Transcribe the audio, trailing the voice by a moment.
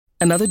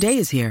Another day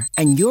is here,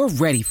 and you're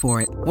ready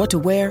for it. What to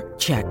wear?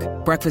 Check.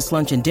 Breakfast,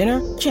 lunch, and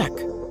dinner? Check.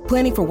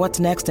 Planning for what's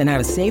next and how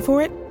to save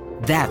for it?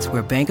 That's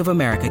where Bank of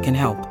America can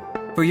help.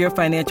 For your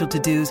financial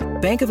to-dos,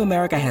 Bank of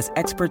America has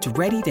experts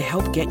ready to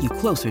help get you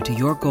closer to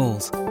your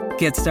goals.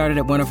 Get started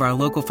at one of our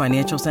local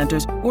financial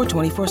centers or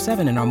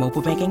 24/7 in our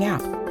mobile banking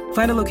app.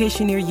 Find a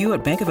location near you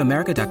at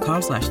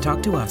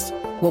bankofamerica.com/talktous.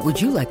 What would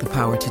you like the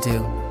power to do?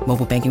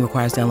 Mobile banking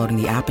requires downloading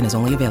the app and is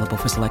only available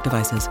for select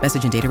devices.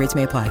 Message and data rates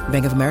may apply.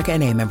 Bank of America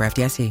N.A., member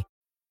FDIC.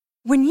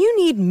 When you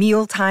need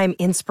mealtime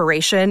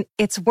inspiration,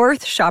 it's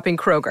worth shopping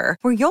Kroger,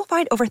 where you'll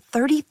find over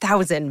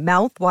 30,000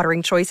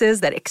 mouth-watering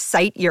choices that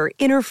excite your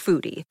inner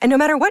foodie. And no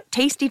matter what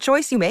tasty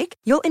choice you make,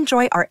 you'll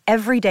enjoy our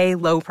everyday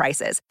low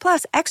prices,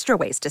 plus extra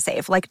ways to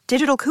save, like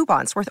digital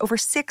coupons worth over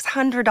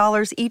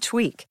 $600 each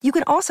week. You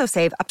can also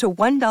save up to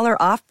 $1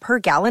 off per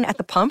gallon at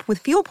the pump with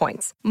fuel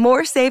points.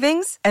 More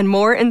savings and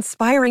more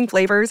inspiring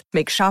flavors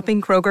make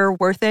shopping Kroger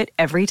worth it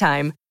every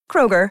time.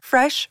 Kroger,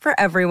 fresh for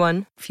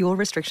everyone. Fuel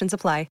restrictions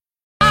apply.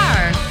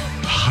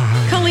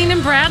 Colleen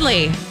and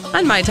Bradley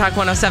on My Talk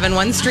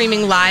 1071,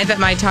 streaming live at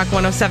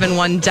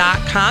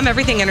MyTalk1071.com.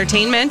 Everything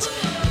Entertainment.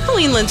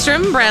 Colleen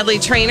Lindstrom, Bradley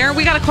Trainer.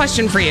 We got a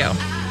question for you.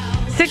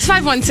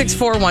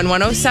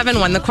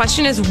 651-641-1071. The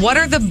question is, what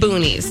are the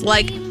boonies?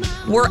 Like,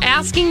 we're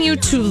asking you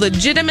to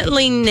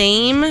legitimately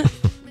name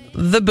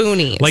the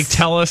boonies. Like,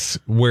 tell us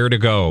where to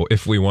go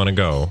if we want to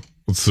go.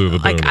 Let's do the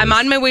boonies. Like, I'm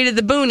on my way to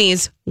the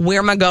boonies. Where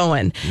am I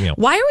going? Yeah.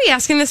 Why are we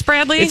asking this,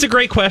 Bradley? It's a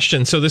great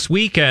question. So this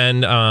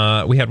weekend,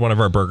 we had one of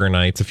our burger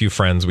nights. A few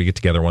friends, we get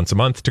together once a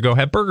month to go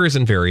have burgers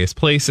in various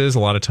places. A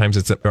lot of times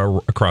it's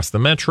across the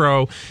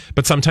metro,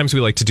 but sometimes we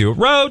like to do a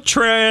road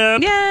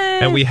trip. Yay!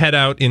 And we head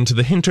out into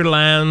the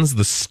hinterlands,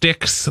 the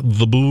sticks,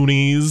 the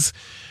boonies,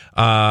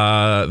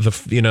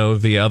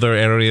 the other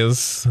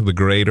areas, the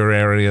greater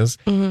areas.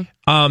 Mm-hmm.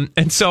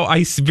 And so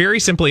I very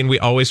simply, and we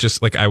always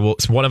just like,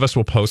 one of us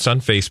will post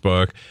on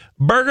Facebook,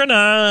 burger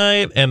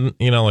night. And,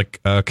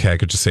 okay, I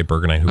could just say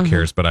burger night. Who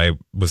cares? But I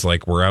was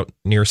like, we're out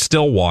near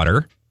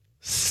Stillwater.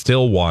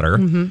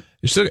 Mm-hmm.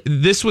 So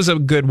this was a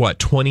good,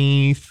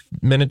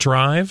 20-minute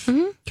drive?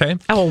 Mm-hmm. Okay.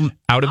 Oh,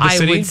 out of the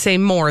city. I would say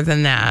more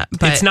than that.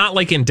 But it's not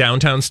like in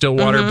downtown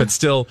Stillwater, but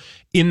still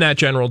in that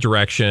general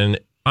direction.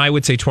 I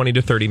would say 20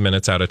 to 30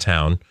 minutes out of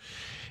town.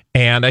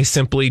 And I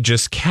simply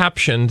just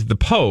captioned the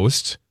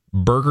post,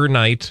 burger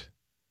night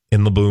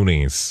in the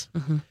boonies.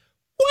 Mm-hmm.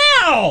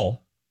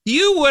 Well,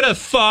 you would have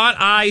thought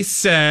I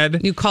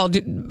said... You called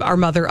our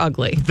mother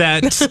ugly.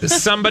 That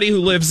somebody who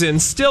lives in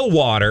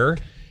Stillwater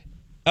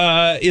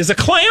is a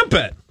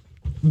clampet.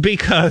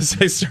 Because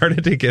I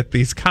started to get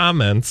these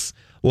comments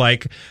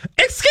like,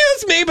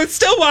 excuse me, but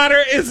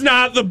Stillwater is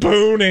not the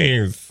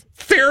boonies.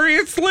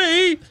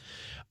 Seriously?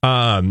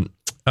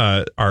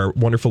 Our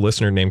wonderful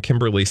listener named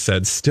Kimberly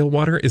said,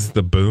 Stillwater is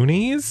the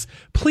boonies?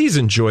 Please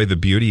enjoy the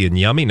beauty and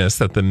yumminess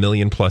that the 1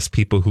 million+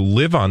 people who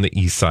live on the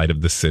east side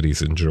of the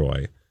cities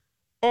enjoy.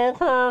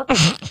 Okay.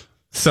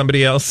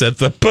 Somebody else said,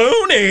 the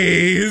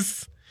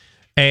boonies!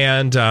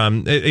 And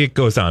it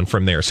goes on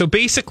from there. So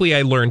basically,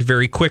 I learned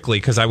very quickly,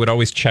 because I would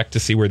always check to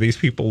see where these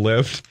people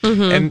lived.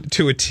 Mm-hmm. And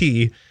to a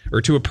T,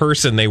 or to a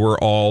person, they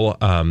were all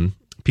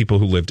people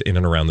who lived in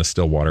and around the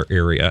Stillwater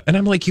area. And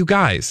I'm like, you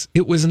guys,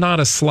 it was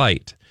not a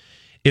slight.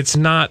 It's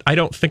not, I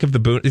don't think of the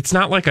boon. It's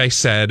not like I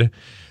said,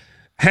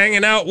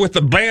 hanging out with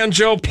the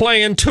banjo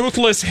playing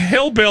toothless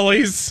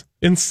hillbillies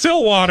in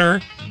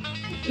Stillwater.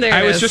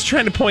 I was just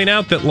trying to point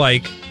out that,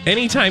 like,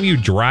 anytime you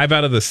drive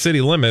out of the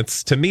city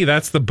limits, to me,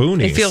 that's the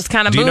boonies. It feels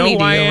kind of boony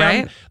to you,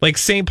 right? Like,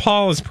 St.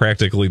 Paul is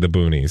practically the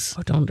boonies.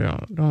 Oh,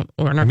 don't.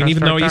 We're not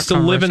even though I used to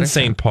live in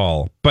St.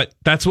 Paul. But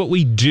that's what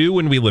we do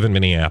when we live in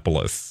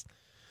Minneapolis.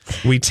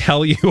 We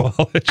tell you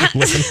all that you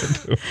live in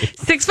the boonies.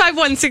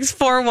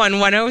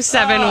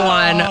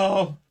 651-641-1071.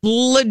 Oh.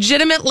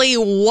 Legitimately,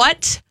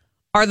 what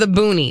are the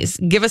boonies?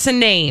 Give us a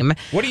name.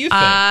 What do you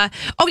think?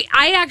 Okay,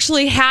 I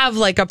actually have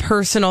like a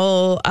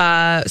personal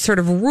sort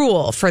of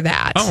rule for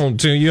that. Oh,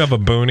 do you have a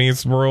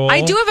boonies rule?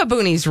 I do have a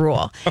boonies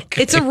rule.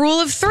 Okay. It's a rule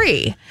of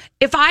 3.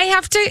 If I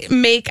have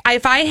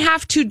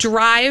to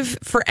drive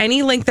for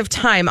any length of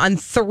time on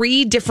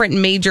 3 different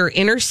major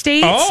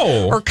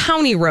interstates or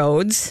county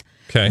roads,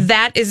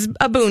 that is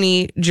a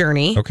boonie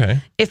journey. Okay.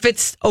 If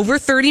it's over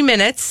 30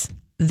 minutes,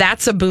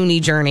 that's a boonie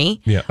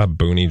journey. Yeah, a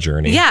boonie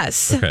journey.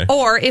 Yes. Okay.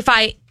 Or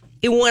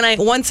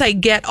once I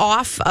get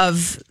off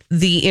of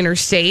the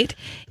interstate,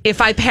 if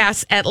I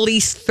pass at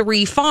least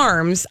 3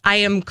 farms, I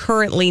am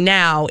currently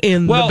now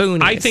in the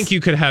boonies. I think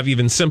you could have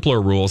even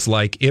simpler rules,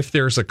 like if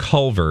there's a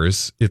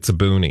Culver's, it's a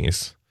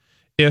boonies.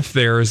 If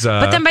there's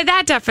But then by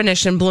that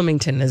definition,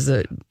 Bloomington is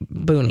a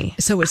boonie.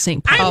 So is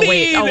St. Paul.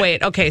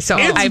 Wait. Okay, so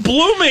it's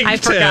Bloomington. I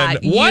forgot.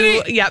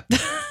 What? Yep.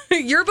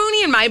 Your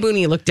boonie and my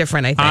boonie look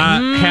different, I think.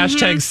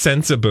 Hashtag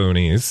sense of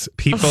boonies.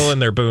 People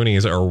and their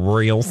boonies are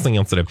real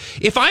sensitive.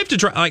 If I have to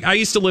drive, like I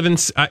used to live in,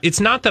 it's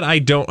not that I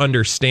don't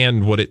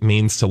understand what it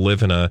means to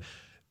live in a,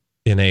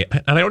 and I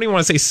don't even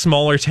want to say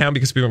smaller town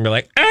because people will be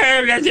like,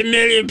 oh, that's 1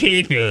 million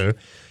people.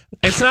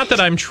 It's not that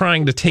I'm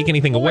trying to take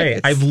anything away.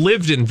 I've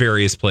lived in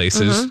various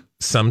places.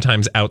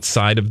 sometimes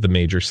outside of the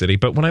major city.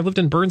 But when I lived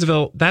in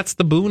Burnsville, that's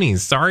the boonies.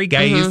 Sorry,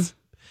 guys.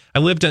 I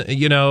lived,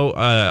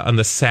 on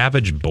the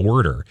Savage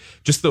border.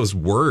 Just those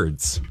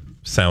words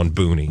sound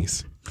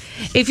boonies.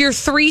 If you're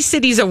 3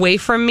 cities away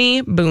from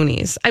me,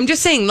 boonies. I'm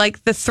just saying,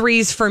 like, the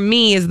 3s for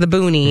me is the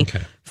boonie.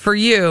 Okay. For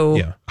you.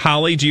 Yeah.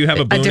 Holly, do you have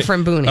a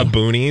different boonie? A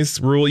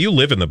boonies rule? You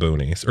live in the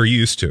boonies, or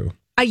used to?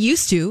 I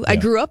used to. Yeah. I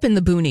grew up in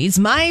the boonies.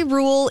 My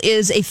rule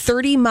is a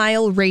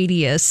 30-mile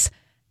radius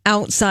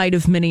outside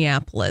of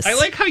Minneapolis. I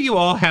like how you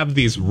all have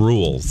these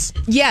rules.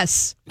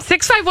 Yes.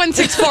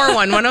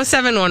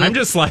 651-641-1071. I'm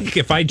just like,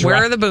 if I drive...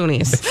 Where are the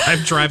boonies?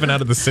 I'm driving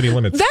out of the city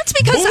limits. That's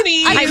because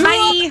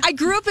I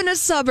grew up in a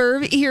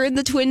suburb here in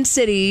the Twin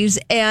Cities,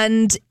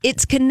 and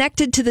it's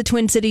connected to the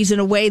Twin Cities in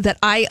a way that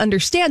I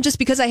understand just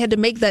because I had to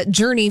make that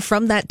journey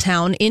from that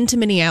town into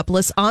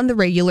Minneapolis on the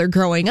regular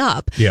growing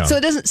up. Yeah. So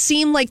it doesn't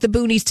seem like the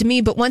boonies to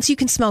me, but once you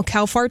can smell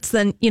cow farts,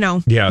 then,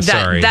 Yeah,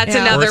 sorry. That's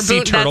another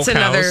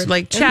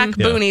check,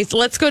 boonies.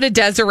 Let's go to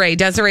Desiree.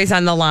 Desiree's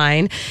on the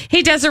line.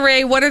 Hey,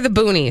 Desiree, what are the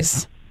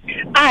boonies?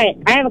 Hi,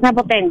 I have a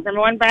couple things. Number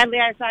one, Bradley,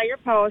 I saw your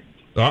post.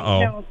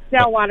 Uh-oh. No,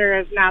 Stillwater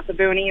is not the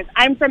boonies.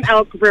 I'm from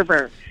Elk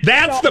River.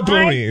 That's the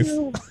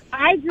boonies.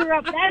 I grew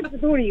up, that's the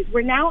boonies.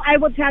 Where now I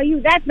will tell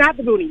you, that's not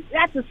the boonies.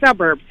 That's a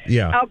suburb.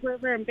 Yeah. Elk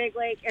River and Big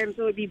Lake, and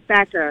so it would be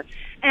Becker.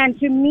 And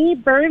to me,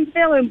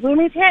 Burnsville and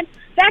Bloomington,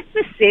 that's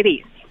the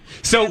cities.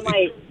 So...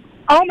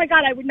 oh my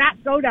God, I would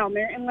not go down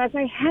there unless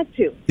I had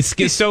to.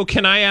 So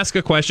can I ask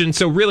a question?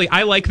 So really,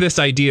 I like this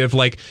idea of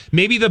like,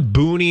 maybe the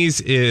boonies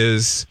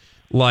is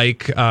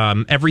like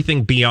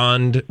everything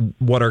beyond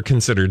what are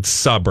considered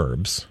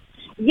suburbs.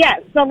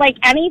 Yes, so like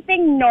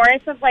anything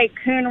north of like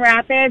Coon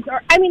Rapids,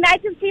 or I mean, I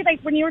can see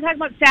like when you were talking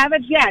about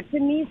Savage, yeah, to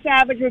me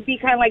Savage would be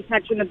kind of like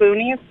touching the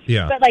boonies.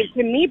 Yeah. But like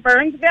to me,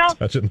 Burnsville,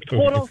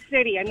 total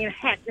city. I mean,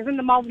 heck, isn't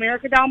the Mall of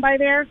America down by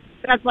there?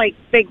 That's like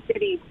big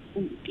city,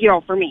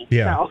 for me.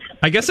 Yeah. So.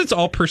 I guess it's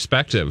all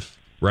perspective,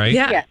 right?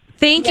 Yeah.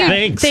 Thank you.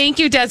 Thanks. Thank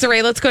you,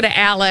 Desiree. Let's go to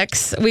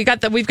Alex. We've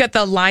got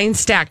the line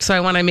stacked, so I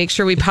want to make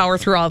sure we power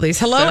through all these.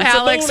 Hello,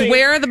 Alex.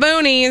 Where are the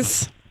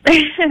boonies?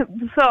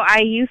 So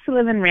I used to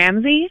live in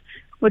Ramsey,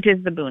 which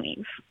is the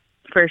boonies,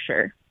 for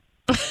sure.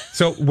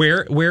 So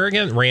where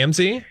again?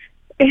 Ramsey?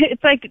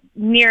 It's like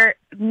near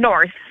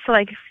north, so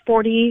like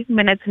 40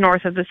 minutes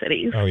north of the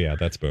cities. Oh, yeah,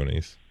 that's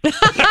boonies.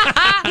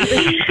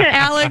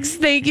 Alex,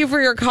 thank you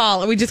for your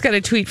call. We just got a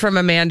tweet from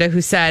Amanda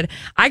who said,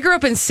 I grew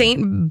up in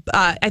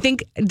I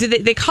think,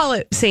 they call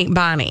it St.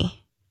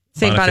 Bonnie?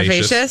 St.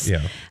 Bonifacius?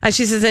 Yeah.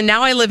 She says, and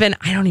now I live in,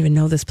 I don't even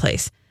know this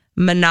place,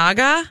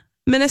 Monaga,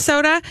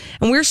 Minnesota,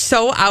 and we're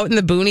so out in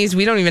the boonies,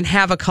 we don't even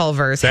have a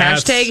Culver's.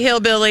 Hashtag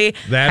hillbilly.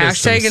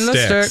 Hashtag in the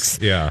sticks.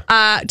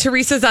 Yeah.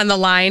 Teresa's on the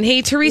line.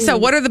 Hey, Teresa,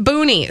 what are the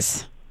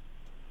boonies?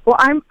 Well,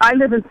 I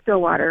live in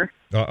Stillwater.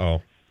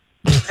 Uh-oh.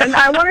 And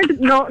I wanted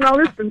to know,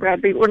 listen,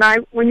 Bradley,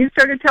 when you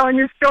started telling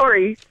your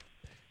story,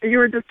 you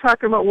were just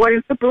talking about what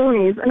is the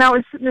boonies, and I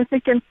was sitting there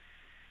thinking,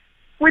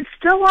 would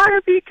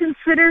Stillwater be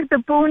considered the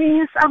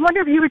boonies? I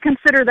wonder if you would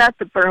consider that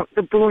the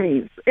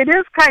boonies. It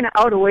is kind of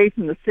out away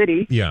from the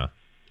city. Yeah.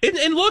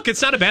 And look,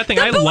 it's not a bad thing.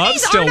 The I love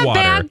Stillwater. Aren't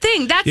a bad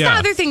thing. That's the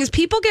other thing is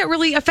people get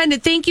really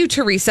offended. Thank you,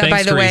 Teresa. Thanks,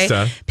 by the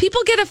Teresa. way,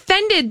 people get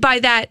offended by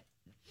that.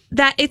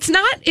 That it's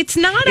not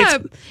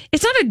a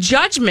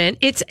judgment.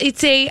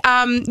 It's a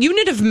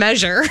unit of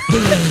measure.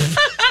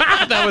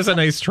 That was a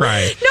nice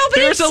try. No, but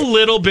there's a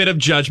little bit of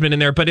judgment in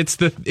there, but it's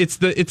the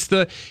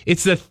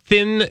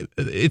thin.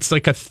 It's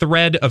like a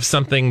thread of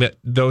something that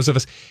those of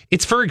us.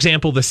 It's, for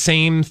example, the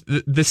same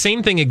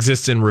thing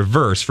exists in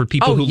reverse for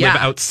people who live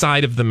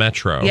outside of the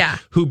metro. Yeah.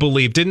 Who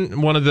believe? Didn't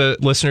one of the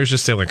listeners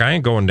just say, like, I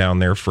ain't going down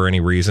there for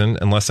any reason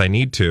unless I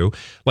need to?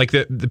 Like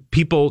the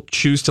people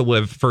choose to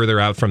live further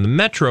out from the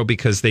metro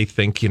because they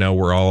think,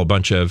 we're all a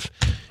bunch of,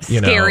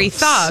 scary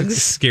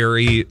thugs.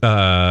 Scary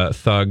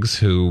thugs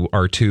who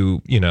are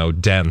too,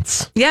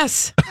 dense.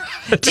 Yes.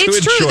 It's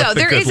true, though.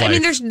 There is,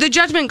 life. The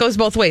judgment goes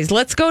both ways.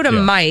 Let's go to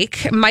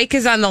Mike. Mike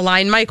is on the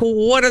line. Mike,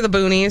 what are the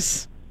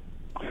boonies?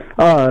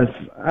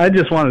 I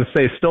just wanted to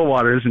say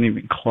Stillwater isn't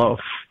even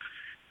close.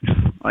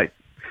 Like,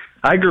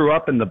 I grew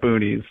up in the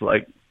boonies.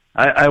 Like,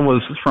 I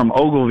was from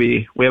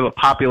Ogilvie. We have a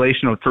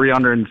population of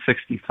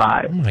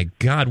 365. Oh, my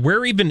God.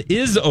 Where even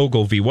is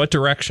Ogilvie? What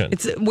direction?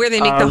 It's where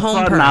they make the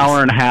home perms. An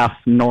hour and a half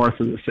north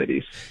of the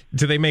cities.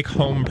 Do they make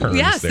home perms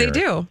Yes, there? they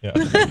do.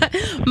 Yeah.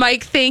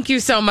 Mike, thank you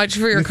so much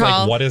for your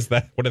call. Like, what is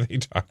that? What are they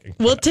talking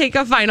about? We'll take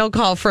a final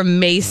call from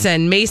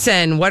Mason.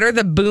 Mason, what are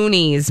the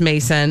boonies,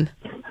 Mason?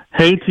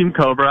 Hey, Team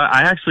Cobra.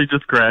 I actually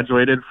just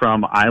graduated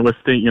from Iowa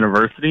State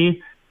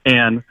University,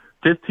 and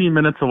 15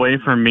 minutes away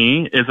from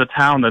me is a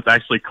town that's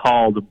actually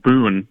called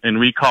Boone, and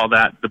we call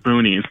that the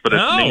Boonies, but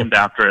it's named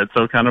after it,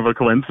 so kind of a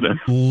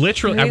coincidence.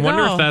 Literally, I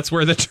wonder if that's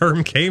where the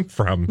term came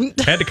from. It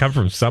had to come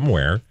from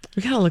somewhere.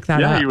 We gotta look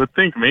that up. Yeah, you would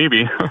think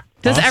maybe.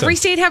 Does every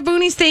state have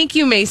boonies? Thank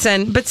you,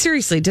 Mason. But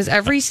seriously, does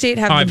every state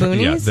have the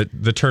boonies? Yeah,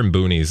 the term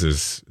boonies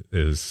is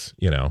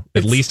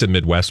at least a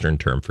Midwestern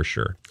term for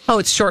sure. Oh,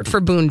 it's short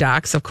for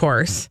boondocks, of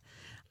course.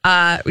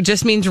 It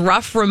just means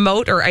rough,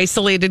 remote, or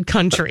isolated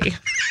country.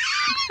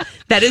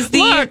 That is the...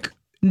 Look,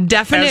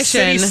 definition. As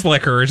city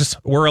slickers,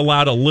 we're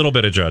allowed a little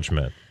bit of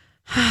judgment.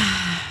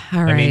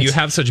 All right. I mean, you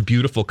have such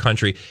beautiful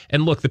country.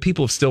 And look, the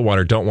people of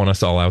Stillwater don't want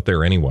us all out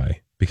there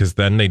anyway, because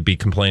then they'd be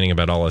complaining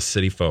about all us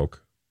city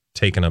folk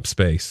taking up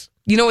space.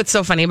 You know what's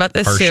so funny about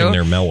this, too?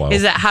 Their mellow.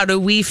 Is that how do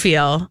we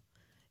feel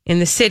in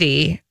the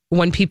city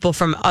when people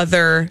from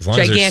other as long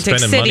gigantic as they're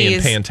spending cities money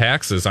and paying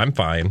taxes, I'm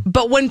fine.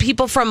 But when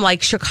people from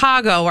like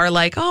Chicago are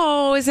like,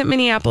 "Oh, isn't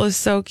Minneapolis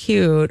so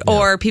cute?" Yeah.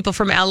 Or people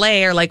from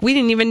LA are like, "We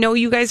didn't even know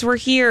you guys were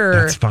here."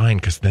 That's fine,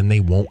 because then they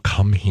won't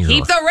come here.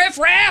 Keep the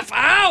riffraff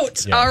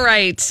out. Yeah. All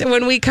right.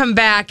 When we come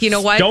back, you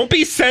know what? Don't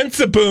be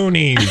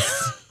sensiboonies.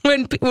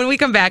 when we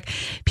come back,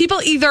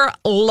 people either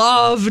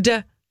loved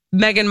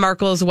Meghan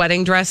Markle's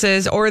wedding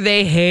dresses or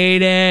they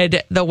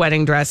hated the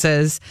wedding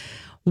dresses.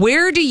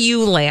 Where do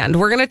you land?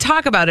 We're going to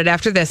talk about it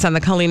after this on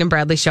the Colleen and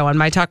Bradley Show on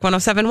My Talk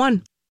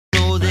 107.1.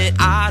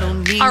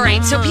 All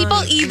right, so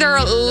people either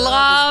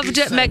loved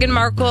Meghan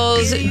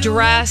Markle's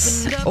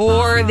dress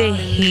or they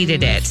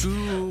hated it.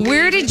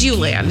 Where did you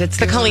land? It's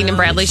the Colleen and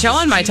Bradley Show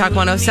on My Talk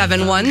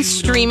 107.1,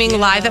 streaming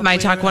live at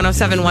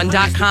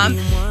MyTalk1071.com.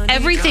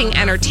 Everything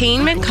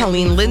Entertainment,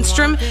 Colleen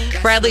Lindstrom,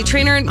 Bradley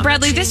Trainer. And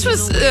Bradley, this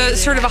was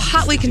sort of a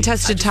hotly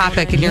contested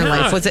topic in your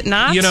life, was it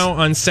not? You know,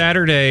 on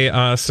Saturday,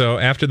 so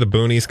after the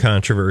Boonies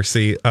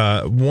controversy,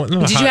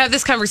 did you have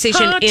this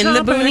conversation in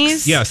the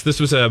Boonies? Yes,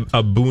 this was a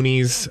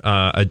Boonies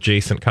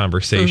adjacent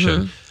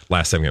conversation. Mm-hmm.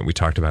 Last segment, we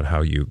talked about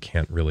how you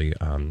can't really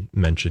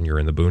mention you're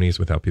in the Boonies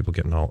without people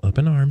getting all up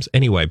in arms.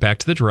 Anyway, back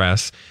to the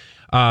dress.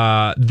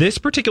 This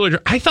particular,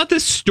 I thought the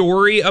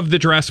story of the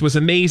dress was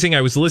amazing.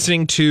 I was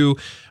listening to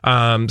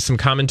some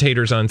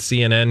commentators on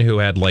CNN who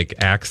had like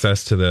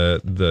access to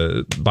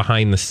the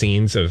behind the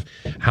scenes of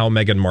how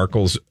Meghan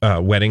Markle's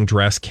wedding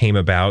dress came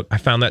about. I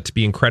found that to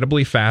be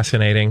incredibly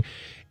fascinating.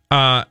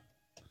 I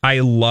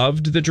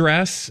loved the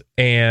dress,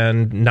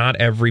 and not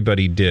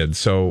everybody did.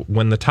 So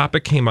when the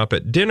topic came up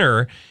at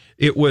dinner,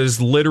 it was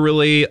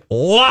literally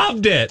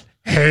loved it,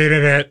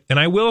 hated it. And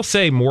I will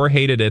say more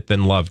hated it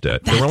than loved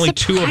it. There were only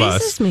two of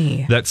us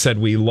that said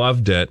we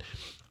loved it.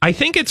 I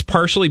think it's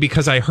partially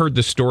because I heard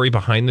the story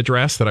behind the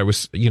dress that I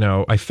was,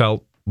 I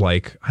felt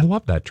like I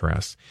love that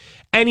dress.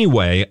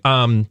 Anyway,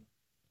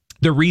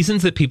 the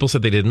reasons that people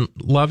said they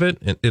didn't love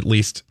it, at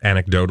least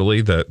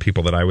anecdotally, the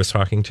people that I was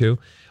talking to,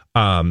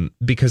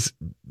 because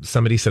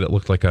somebody said it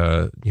looked like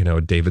a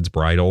David's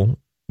bridal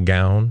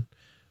gown.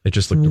 It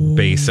just looked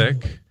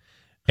basic,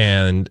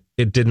 and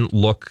it didn't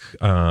look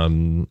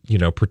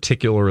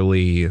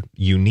particularly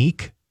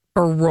unique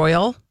or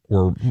royal.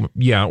 Or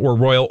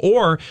royal.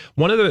 Or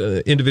one of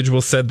the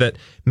individuals said that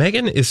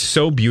Meghan is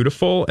so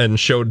beautiful and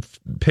showed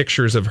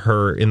pictures of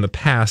her in the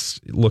past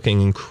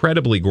looking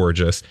incredibly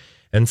gorgeous,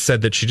 and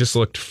said that she just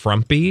looked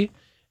frumpy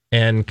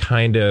and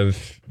kind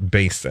of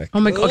basic. Oh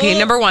my! Okay,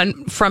 number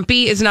one,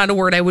 frumpy is not a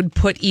word I would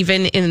put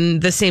even in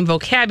the same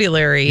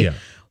vocabulary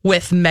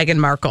with Meghan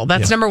Markle.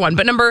 That's number one.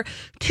 But number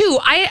two,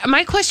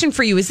 my question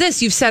for you is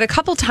this: you've said a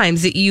couple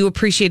times that you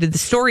appreciated the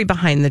story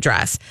behind the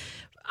dress.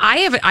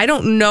 I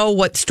don't know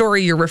what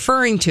story you're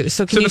referring to.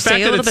 So can you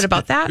say a little bit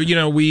about that?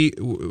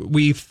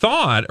 We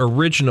thought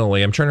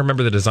originally, I'm trying to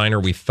remember the designer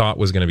we thought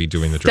was going to be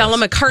doing the dress.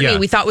 Stella McCartney,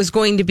 we thought was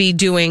going to be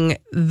doing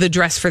the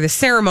dress for the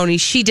ceremony.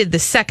 She did the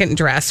second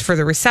dress for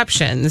the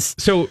receptions.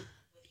 So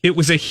it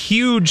was a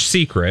huge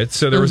secret.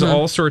 So there was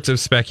all sorts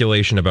of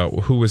speculation about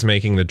who was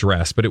making the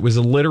dress, but it was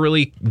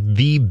literally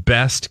the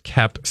best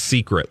kept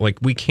secret. Like,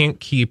 we can't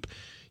keep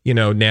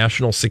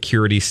national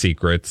security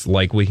secrets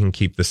like we can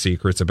keep the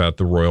secrets about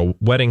the royal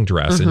wedding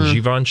dress. And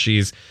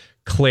Givenchy's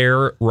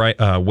Claire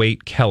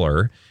Waite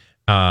Keller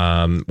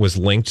was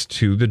linked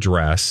to the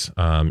dress.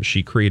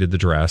 She created the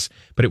dress,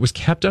 but it was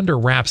kept under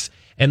wraps.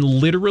 And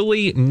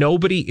literally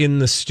nobody in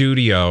the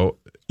studio,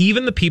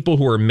 even the people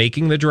who were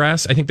making the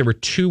dress, I think there were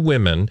two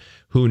women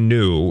who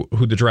knew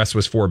who the dress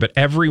was for, but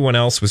everyone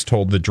else was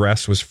told the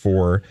dress was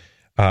for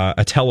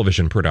a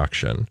television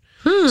production.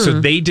 So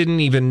they didn't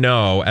even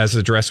know, as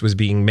the dress was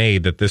being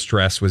made, that this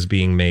dress was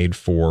being made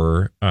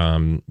for,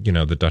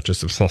 the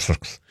Duchess of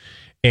Sussex.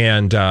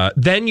 And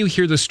then you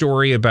hear the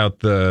story about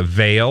the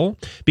veil,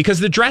 because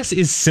the dress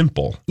is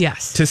simple.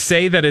 Yes. To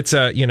say that it's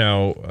a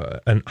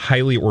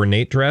highly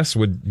ornate dress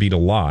would be to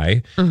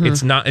lie.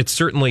 It's not. It's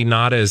certainly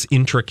not as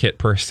intricate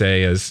per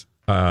se as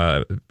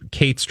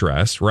Kate's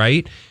dress,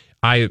 right?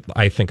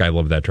 I think I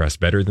love that dress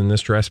better than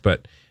this dress,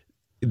 but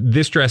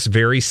this dress,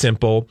 very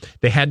simple.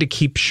 They had to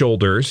keep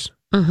shoulders,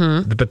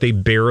 but they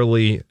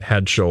barely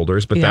had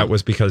shoulders. But that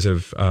was because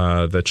of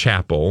the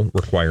chapel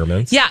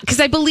requirements. Yeah, because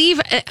I believe,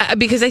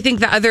 because I think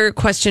the other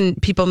question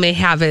people may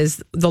have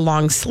is the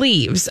long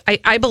sleeves.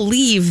 I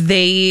believe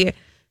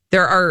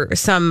there are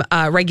some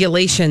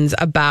regulations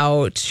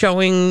about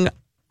showing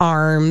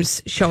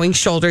arms, showing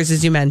shoulders,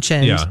 as you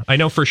mentioned. Yeah, I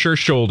know for sure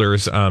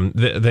shoulders.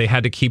 They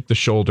had to keep the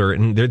shoulder,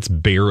 and it's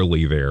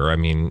barely there. I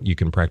mean, you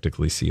can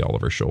practically see all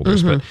of her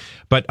shoulders.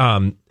 But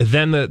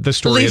then the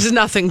story leaves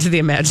nothing to the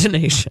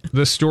imagination.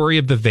 The story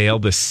of the veil,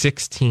 the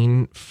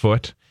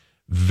 16-foot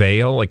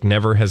veil, like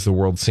never has the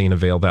world seen a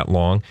veil that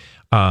long.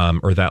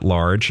 or that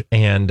large.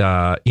 And,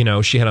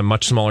 she had a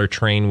much smaller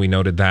train. We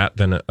noted that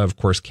than, of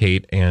course,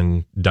 Kate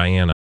and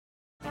Diana.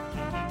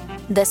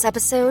 This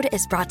episode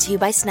is brought to you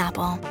by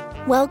Snapple.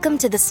 Welcome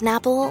to the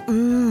Snapple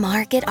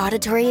Market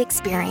Auditory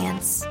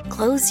Experience.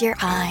 Close your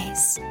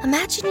eyes.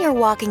 Imagine you're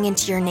walking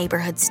into your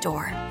neighborhood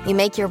store. You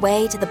make your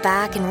way to the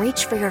back and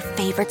reach for your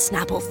favorite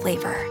Snapple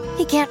flavor.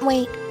 You can't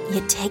wait.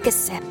 You take a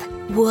sip.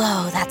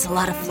 Whoa, that's a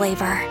lot of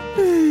flavor.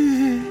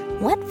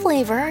 What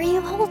flavor are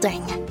you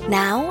holding?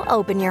 Now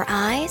open your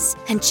eyes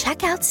and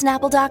check out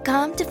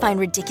Snapple.com to find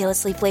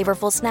ridiculously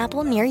flavorful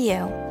Snapple near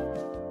you.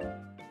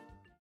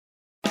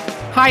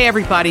 Hi,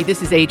 everybody.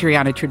 This is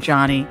Adriana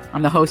Trajani.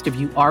 I'm the host of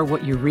You Are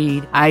What You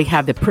Read. I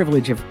have the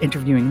privilege of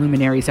interviewing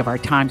luminaries of our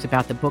times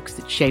about the books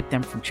that shaped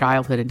them from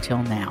childhood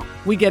until now.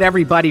 We get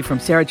everybody from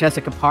Sarah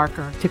Jessica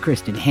Parker to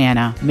Kristen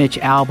Hanna, Mitch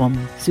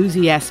Albom,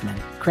 Susie Essman,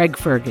 Craig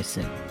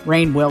Ferguson,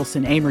 Rainn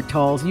Wilson, Amor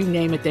Tolls, you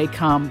name it, they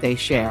come, they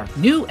share.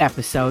 New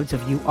episodes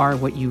of You Are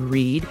What You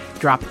Read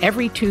drop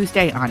every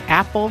Tuesday on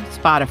Apple,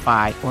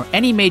 Spotify, or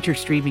any major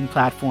streaming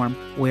platform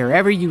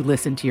wherever you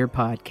listen to your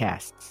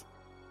podcasts.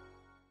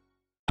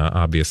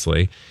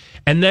 Obviously.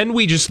 And then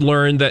we just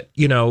learned that,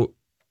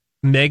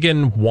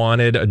 Meghan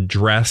wanted a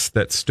dress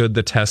that stood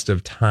the test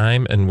of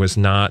time and was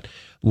not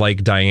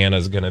like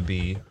Diana's going to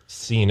be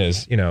seen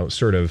as,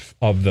 sort of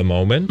the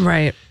moment.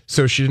 Right.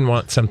 So she didn't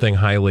want something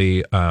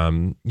highly,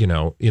 in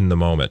the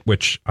moment,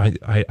 which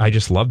I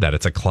just love that.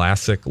 It's a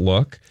classic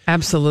look.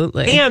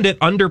 Absolutely. And it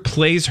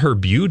underplays her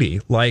beauty,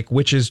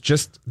 which is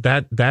just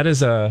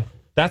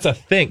that's a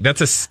thing. That's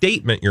a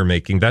statement you're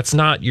making.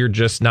 You're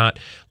just not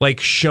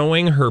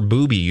showing her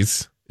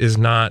boobies is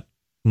not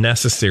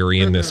necessary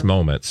in this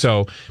moment.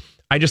 So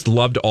I just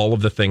loved all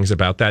of the things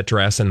about that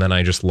dress. And then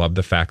I just loved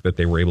the fact that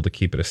they were able to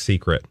keep it a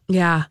secret.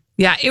 Yeah.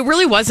 Yeah, it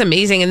really was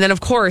amazing. And then,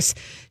 of course,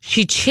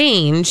 she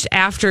changed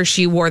after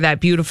she wore that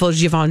beautiful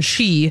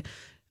Givenchy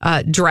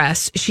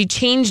dress. She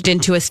changed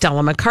into a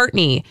Stella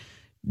McCartney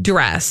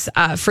dress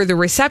for the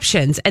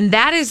receptions. And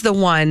that is the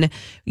one,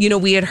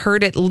 we had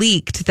heard it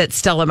leaked that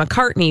Stella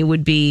McCartney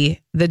would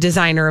be the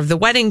designer of the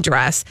wedding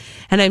dress.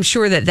 And I'm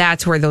sure that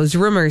that's where those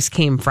rumors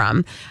came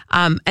from.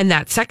 And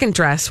that second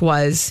dress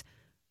was,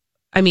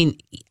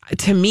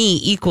 to me,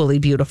 equally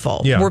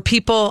beautiful. Yeah. Were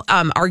people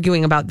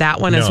arguing about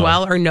that one as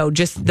well? Or no,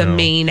 just the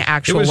main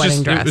actual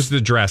wedding dress? It was the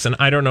dress. And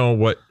I don't know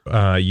what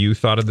you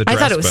thought of the dress. I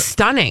thought it was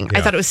stunning. Yeah.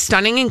 I thought it was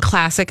stunning and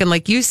classic. And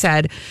like you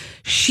said,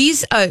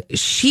 she's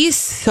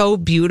so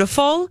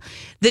beautiful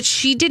that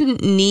she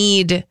didn't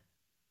need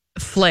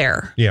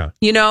flair. Yeah.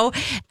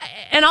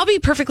 And I'll be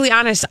perfectly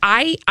honest,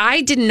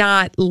 I did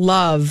not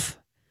love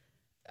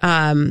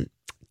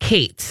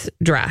Kate's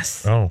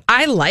dress. Oh.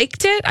 I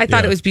liked it. I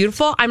thought it was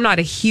beautiful. I'm not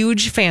a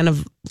huge fan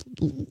of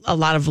a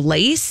lot of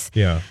lace.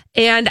 Yeah.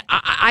 And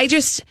I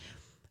just,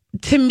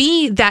 to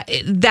me,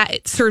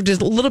 that served as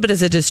a little bit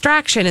as a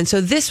distraction. And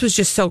so this was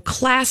just so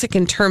classic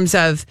in terms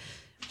of,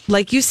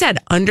 like you said,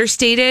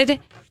 understated,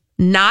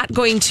 not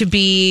going to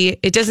be,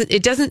 it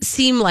doesn't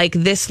seem like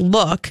this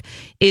look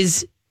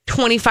is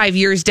 25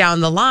 years down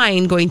the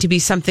line going to be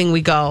something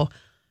we go,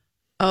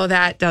 oh,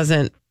 that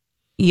doesn't,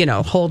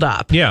 hold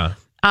up. Yeah.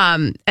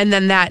 And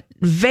then that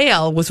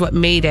veil was what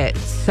made it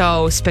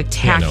so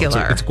spectacular.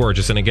 Yeah, no, it's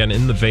gorgeous. And again,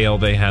 in the veil,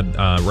 they had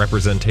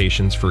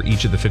representations for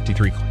each of the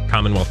 53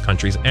 Commonwealth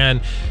countries and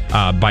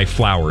by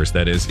flowers.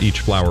 That is,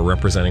 each flower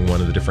representing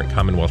one of the different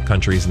Commonwealth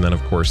countries. And then,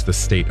 of course, the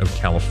state of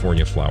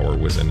California flower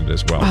was in it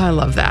as well. Oh, I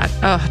love that.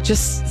 Oh,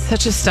 just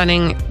such a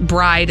stunning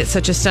bride.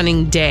 Such a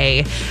stunning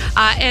day.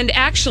 And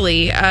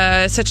actually,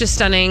 such a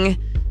stunning...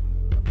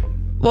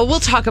 Well,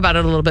 we'll talk about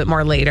it a little bit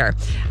more later.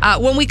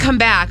 When we come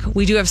back,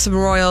 we do have some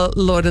royal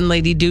Lord and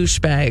Lady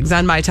douchebags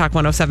on My Talk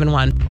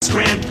 1071.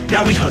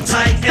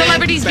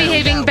 Celebrities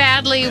behaving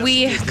badly.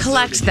 We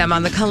collect them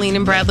on the Colleen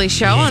and Bradley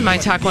Show on My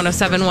Talk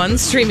 1071,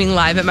 streaming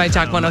live at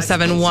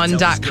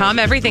MyTalk1071.com.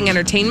 Everything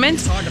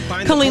Entertainment.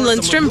 Colleen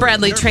Lindstrom,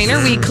 Bradley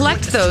Trainer. We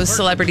collect those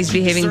celebrities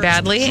behaving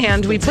badly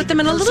and we put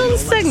them in a little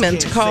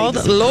segment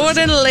called Lord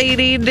and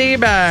Lady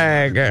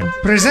D-Bag.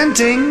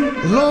 Presenting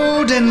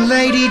Lord and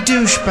Lady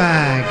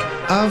Douchebag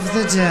of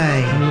the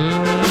day.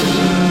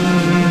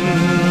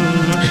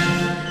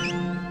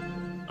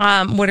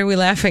 What are we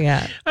laughing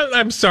at?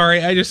 I'm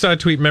sorry. I just saw a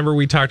tweet. Remember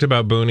we talked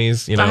about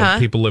boonies,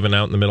 people living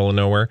out in the middle of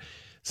nowhere.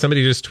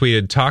 Somebody just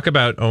tweeted, talk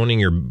about owning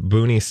your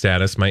boonie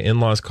status. My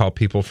in-laws call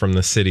people from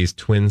the cities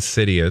Twin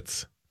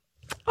Cityots.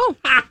 Oh,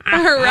 all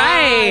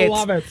right. I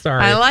love it.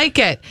 Sorry. I like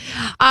it.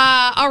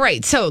 All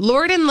right. So,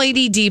 Lord and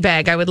Lady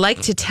D-Bag, I would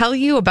like to tell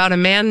you about a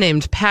man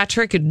named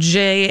Patrick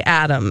J.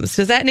 Adams.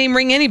 Does that name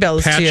ring any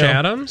bells to you? Patch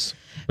Adams?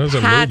 That was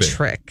a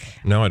Patrick.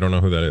 movie. No, I don't know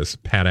who that is.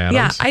 Pat Adams?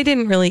 Yeah, I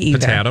didn't really either.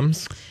 Pat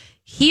Adams?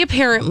 He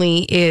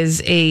apparently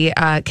is a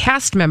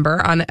cast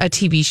member on a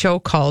TV show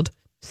called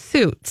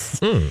Suits.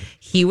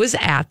 He was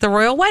at the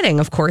royal wedding,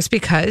 of course,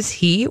 because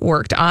he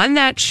worked on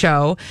that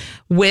show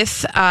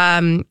with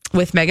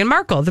Meghan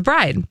Markle, the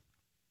bride.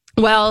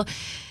 Well,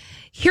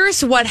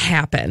 here's what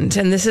happened,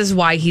 and this is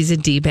why he's a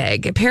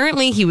D-bag.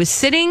 Apparently, he was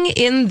sitting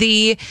in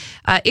the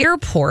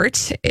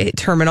airport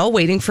terminal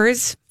waiting for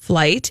his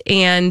flight,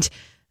 and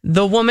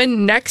the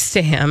woman next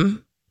to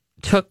him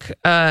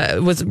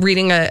was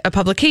reading a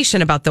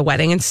publication about the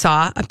wedding and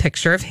saw a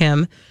picture of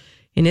him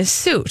in his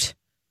suit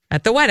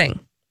at the wedding.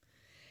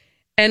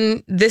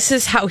 And this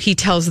is how he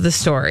tells the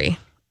story.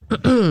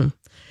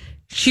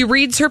 She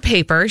reads her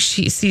paper.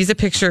 She sees a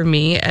picture of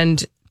me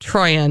and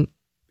Troyan,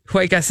 who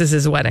I guess is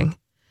his wedding,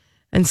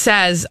 and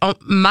says, "Oh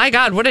my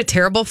God, what a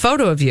terrible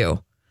photo of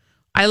you."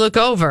 I look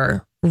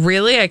over.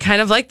 "Really? I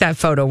kind of like that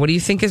photo. What do you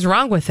think is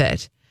wrong with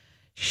it?"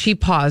 She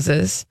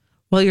pauses.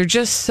 "Well, you're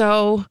just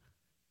so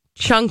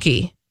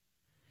chunky."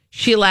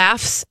 She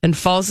laughs and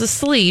falls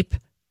asleep,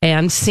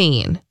 and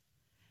scene.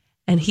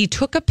 And he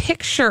took a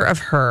picture of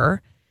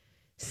her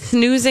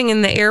snoozing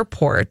in the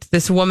airport.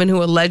 This woman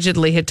who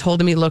allegedly had told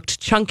him he looked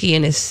chunky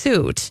in his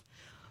suit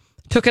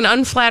took an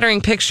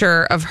unflattering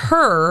picture of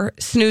her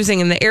snoozing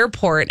in the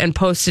airport and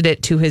posted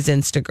it to his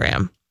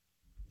Instagram.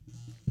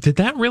 Did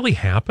that really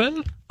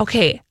happen?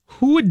 Okay.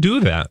 Who would do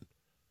that?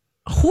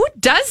 Who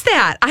does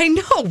that? I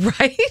know,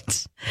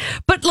 right?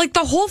 But like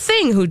the whole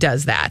thing, who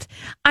does that?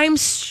 I'm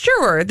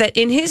sure that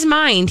in his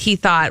mind, he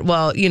thought,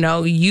 well,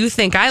 you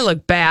think I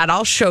look bad,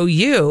 I'll show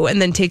you, and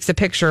then takes a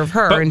picture of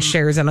her and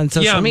shares it on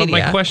social media.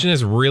 But my question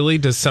is, really,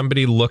 does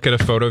somebody look at a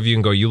photo of you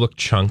and go, "You look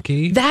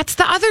chunky"? That's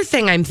the other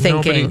thing I'm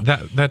thinking.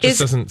 That just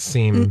doesn't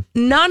seem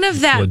none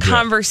of that legit.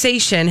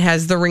 Conversation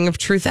has the ring of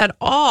truth at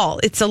all.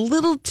 It's a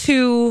little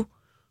too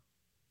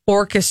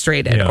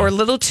orchestrated or a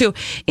little too.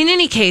 In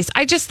any case,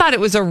 I just thought it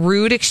was a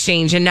rude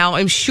exchange. And now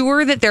I'm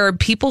sure that there are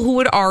people who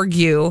would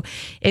argue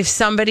if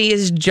somebody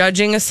is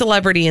judging a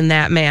celebrity in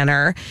that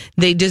manner,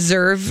 they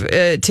deserve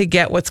to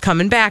get what's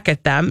coming back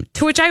at them.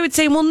 To which I would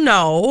say, well,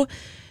 no,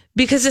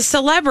 because a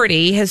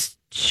celebrity has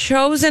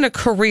chosen a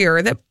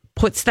career that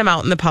puts them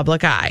out in the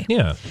public eye.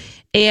 Yeah.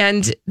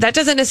 And that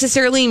doesn't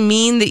necessarily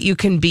mean that you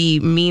can be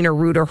mean or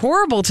rude or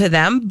horrible to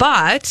them,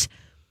 but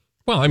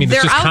well, I mean,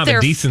 it's just common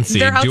decency.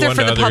 Do unto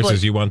others public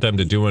as you want them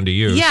to do unto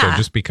you. Yeah. So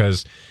just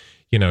because,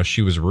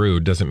 she was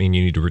rude doesn't mean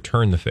you need to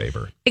return the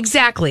favor.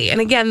 Exactly. And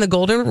again, the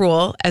golden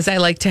rule, as I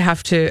like to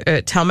have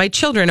to tell my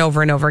children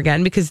over and over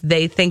again, because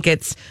they think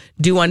it's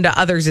do unto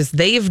others as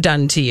they've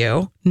done to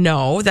you.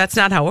 No, that's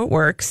not how it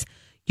works.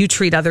 You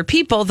treat other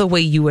people the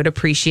way you would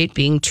appreciate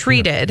being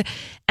treated.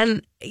 Yeah.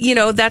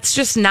 And, that's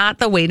just not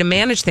the way to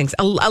manage things.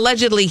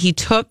 Allegedly, he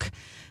took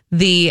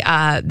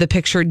the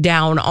picture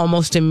down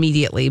almost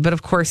immediately. But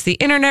of course, the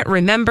internet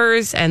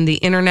remembers, and the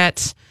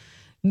internet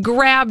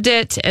grabbed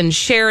it and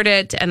shared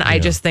it. And I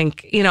just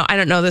think, I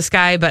don't know this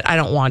guy, but I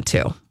don't want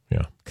to.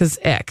 Yeah. Because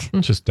ick.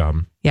 It's just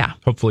dumb. Yeah.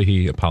 Hopefully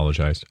he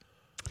apologized.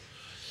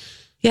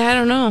 Yeah, I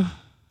don't know.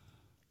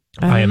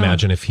 I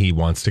imagine if he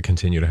wants to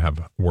continue to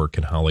have work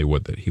in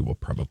Hollywood, that he will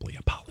probably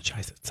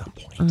apologize at some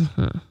point.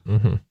 Mm-hmm.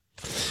 Mm-hmm.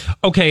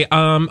 Okay.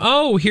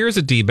 Here's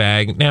a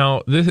D-bag.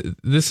 Now,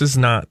 this is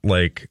not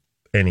like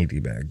any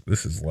D-bag.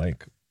 This is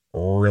like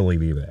really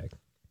D-bag.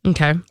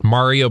 Okay.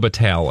 Mario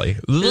Batali.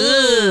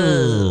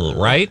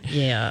 Right?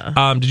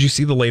 Yeah. Did you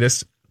see the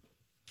latest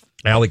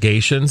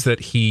allegations that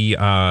he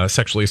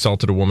sexually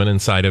assaulted a woman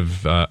inside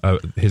of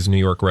his New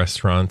York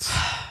restaurant's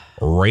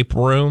rape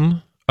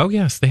room? Oh,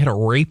 yes. They had a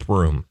rape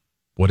room.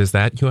 What is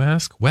that, you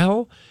ask?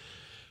 Well,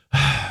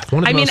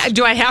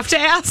 do I have to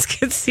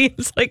ask? It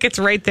seems like it's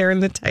right there in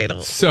the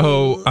title.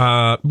 So,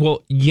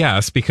 well,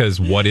 yes, because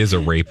what is a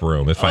rape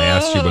room? If I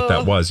asked you what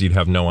that was, you'd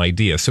have no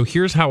idea. So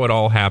here's how it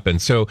all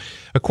happened. So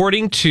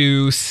according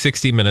to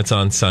 60 Minutes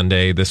on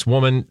Sunday, this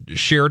woman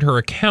shared her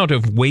account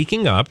of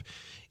waking up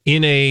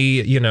in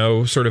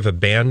a, sort of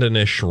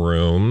abandoned-ish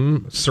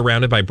room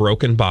surrounded by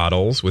broken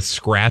bottles with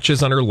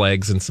scratches on her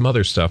legs and some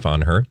other stuff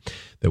on her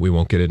that we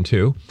won't get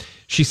into.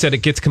 She said, "It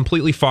gets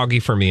completely foggy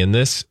for me. In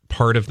this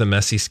part of the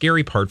messy,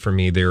 scary part for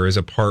me, there is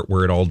a part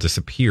where it all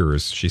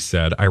disappears." She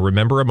said, "I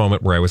remember a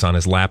moment where I was on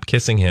his lap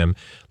kissing him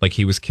like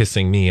he was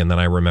kissing me. And then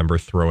I remember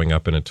throwing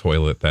up in a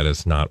toilet that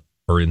is not,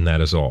 or in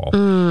that is all."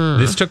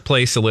 This took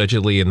place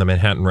allegedly in the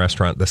Manhattan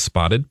restaurant, The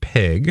Spotted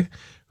Pig,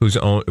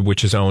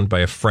 which is owned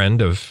by a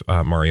friend of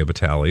Mario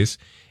Batali's.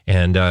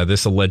 And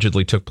this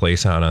allegedly took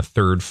place on a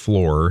third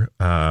floor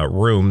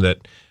room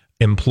that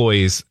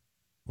employees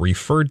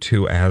referred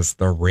to as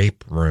the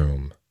rape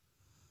room.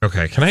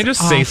 Okay, can I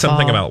just say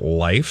something about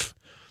life?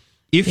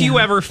 If you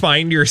ever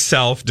find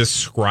yourself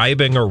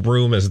describing a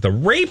room as the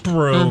rape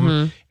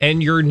room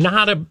and you're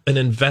not an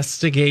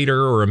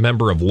investigator or a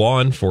member of law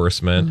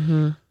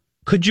enforcement,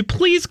 could you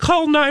please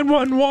call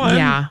 911?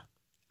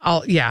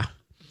 Yeah.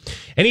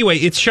 Anyway,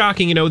 it's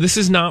shocking. This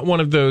is not one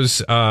of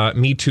those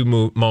Me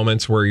Too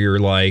moments where you're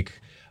like,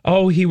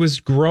 oh, he was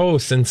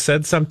gross and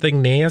said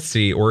something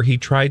nasty, or he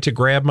tried to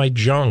grab my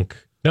junk.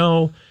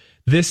 No,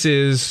 this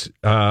is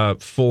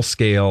full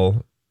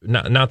scale.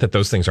 Not that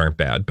those things aren't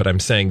bad, but I'm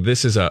saying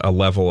this is a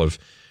level of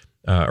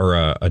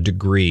or a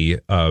degree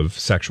of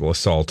sexual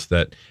assault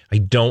that I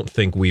don't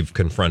think we've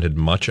confronted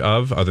much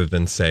of, other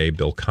than, say,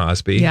 Bill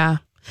Cosby. Yeah.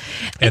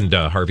 And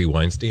Harvey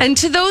Weinstein. And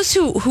to those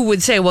who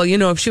would say, well,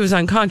 if she was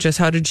unconscious,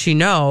 how did she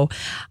know?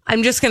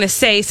 I'm just going to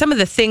say some of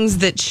the things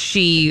that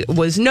she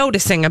was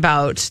noticing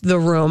about the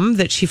room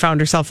that she found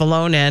herself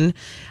alone in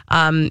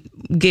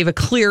gave a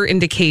clear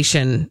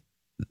indication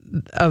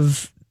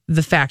of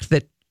the fact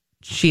that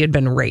she had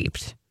been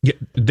raped. Yeah,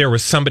 there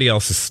was somebody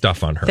else's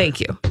stuff on her. Thank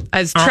you.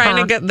 I was trying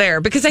to get there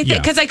because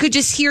I could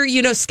just hear,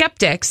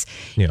 skeptics.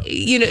 Yeah.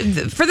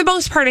 For the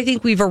most part, I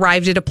think we've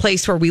arrived at a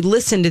place where we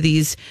listen to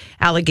these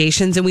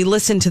allegations and we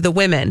listen to the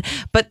women.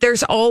 But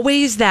there's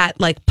always that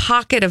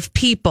pocket of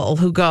people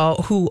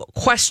who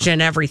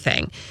question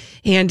everything.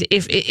 And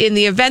if in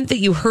the event that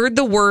you heard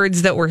the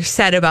words that were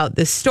said about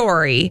this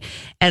story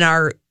and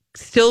are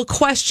still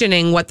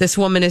questioning what this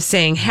woman is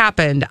saying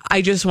happened,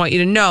 I just want you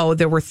to know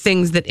there were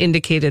things that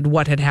indicated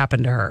what had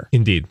happened to her.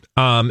 Indeed.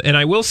 And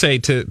I will say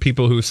to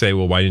people who say,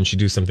 well, why didn't she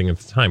do something at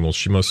the time? Well,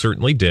 she most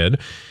certainly did.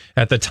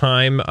 At the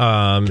time,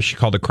 she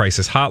called a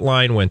crisis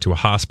hotline, went to a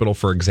hospital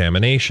for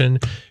examination.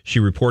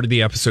 She reported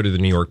the episode to the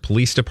New York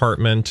Police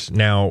Department.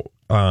 Now,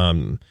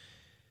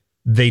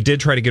 they did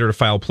try to get her to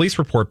file a police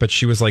report, but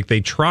she was like, they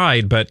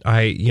tried, but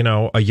a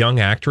young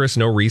actress,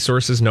 no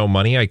resources, no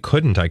money. I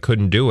couldn't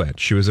do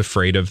it. She was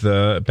afraid of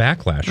the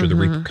backlash or the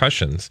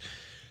repercussions.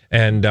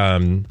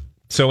 And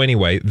so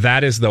anyway,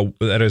 that is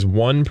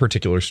one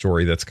particular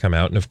story that's come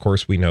out. And of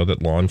course, we know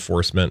that law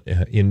enforcement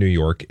in New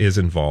York is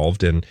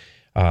involved in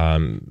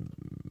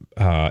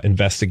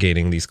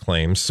investigating these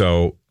claims.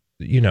 So,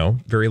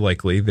 very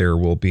likely there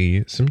will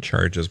be some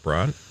charges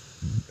brought.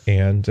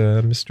 And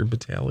Mr.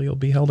 Batali will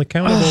be held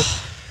accountable.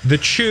 The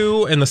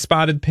Chew and the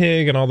Spotted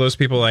Pig and all those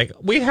people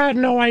we had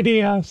no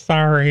idea.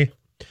 Sorry.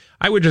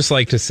 I would just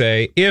like to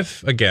say,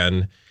 if,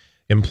 again,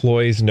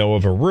 employees know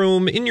of a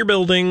room in your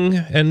building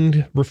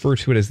and refer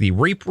to it as the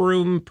rape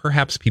room,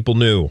 perhaps people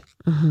knew.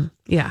 Mm-hmm.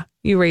 Yeah.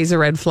 You raise a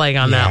red flag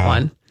on that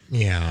one.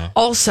 Yeah.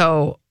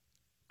 Also,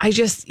 it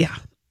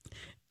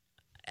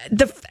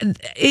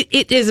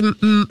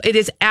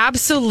is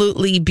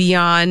absolutely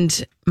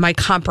beyond my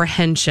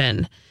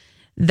comprehension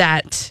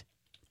that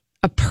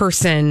a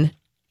person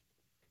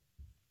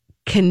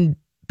can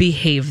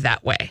behave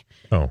that way.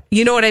 Oh,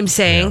 you know what I'm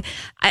saying?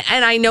 Yeah.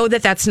 And I know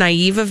that that's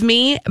naive of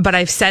me, but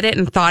I've said it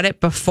and thought it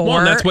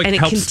before, and it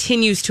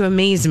continues to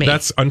amaze me.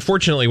 That's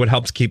unfortunately what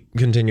helps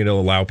continue to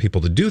allow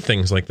people to do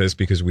things like this,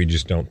 because we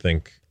just don't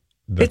think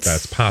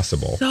that's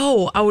possible.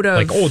 So out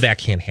of that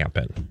can't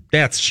happen.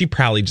 She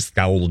probably just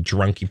got a little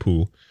drunky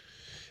poo.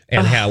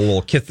 And had a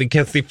little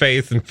kissy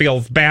face and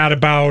feels bad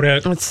about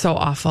it. It's so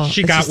awful.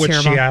 She got what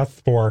she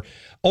asked for.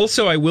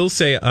 Also, I will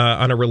say,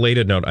 on a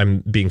related note, I'm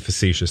being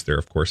facetious there,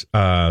 of course.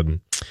 On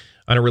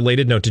a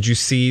related note, did you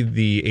see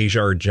the Asia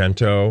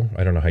Argento?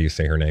 I don't know how you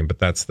say her name, but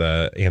that's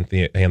the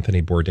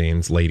Anthony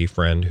Bourdain's lady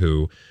friend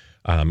who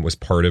was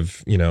part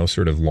of,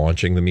 sort of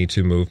launching the Me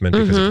Too movement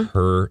because of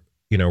her,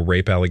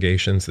 rape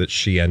allegations, that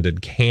she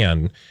ended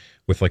Cannes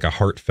with a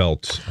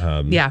heartfelt,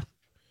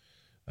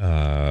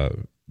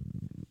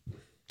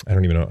 I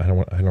don't even know.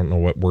 I don't know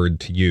what word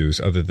to use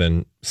other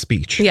than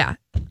speech. Yeah.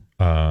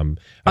 About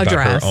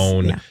her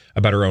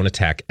own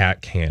attack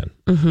at Cannes.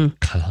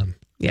 Mm-hmm.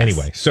 Yes.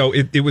 Anyway, so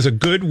it was a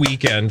good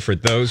weekend for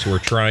those who are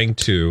trying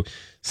to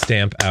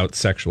stamp out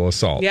sexual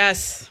assault.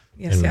 Yes.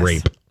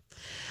 Rape.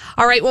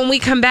 All right, when we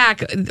come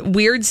back,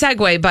 weird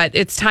segue, but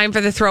it's time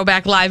for the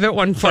Throwback Live at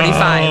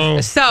 1:45.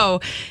 Oh.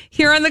 So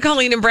here on the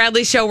Colleen and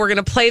Bradley Show, we're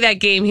going to play that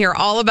game here,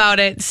 all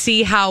about it,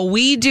 see how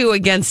we do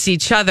against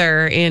each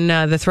other in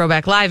the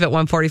Throwback Live at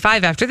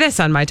 1:45 after this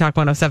on My Talk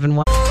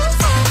 107.1.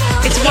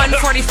 It's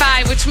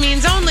 1:45, which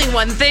means only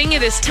one thing.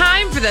 It is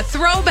time for the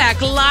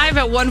Throwback Live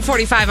at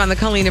 1:45 on the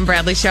Colleen and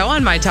Bradley Show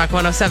on My Talk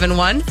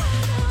 107.1.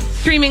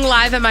 Streaming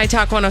live at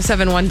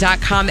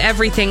mytalk1071.com.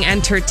 Everything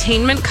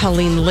Entertainment.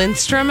 Colleen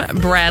Lindstrom,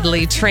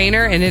 Bradley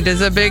Trainer, and it is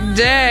a big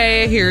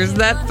day. Here's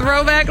that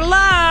Throwback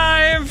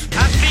Live.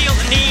 I feel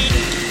the need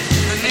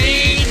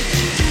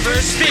for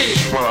speed.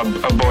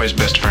 Well, a boy's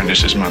best friend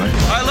is his mother.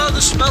 I love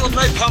the smell of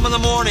napalm in the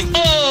morning.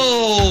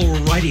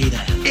 Alrighty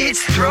then.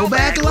 It's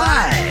Throwback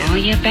Live. Oh,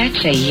 you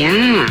betcha,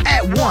 yeah.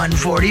 At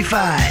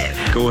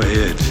 1:45. Go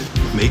ahead.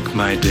 Make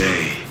my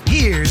day.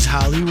 Here's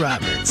Holly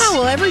Roberts. Oh,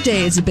 well, every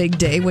day is a big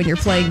day when you're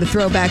playing the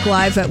Throwback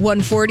Live at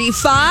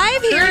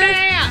 1:45. Here it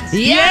is.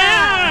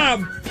 Yeah,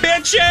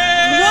 bitches.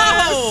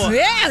 Whoa.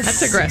 Yes.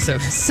 That's aggressive.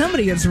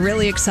 Somebody is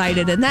really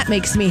excited, and that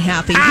makes me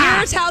happy.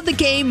 Here's how the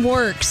game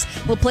works.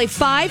 We'll play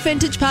 5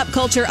 vintage pop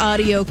culture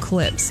audio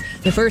clips.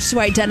 The first to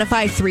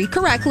identify 3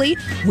 correctly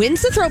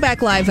wins the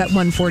Throwback Live at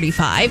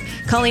 1:45.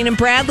 Colleen and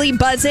Bradley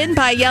buzz in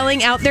by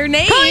yelling out their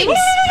names. Hold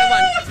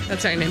on.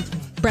 That's our name.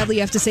 Bradley,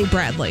 you have to say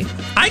Bradley.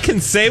 I can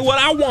say what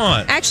I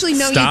want. Actually,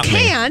 no, you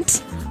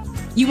can't.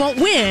 You won't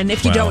win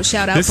if you don't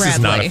shout out this Bradley. This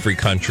is not a free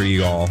country,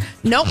 y'all.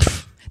 Nope.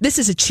 This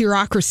is a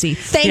cheerocracy.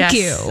 Thank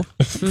you.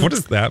 What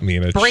does that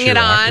mean? Bring it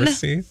on.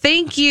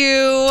 Thank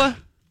you.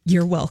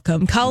 You're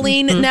welcome.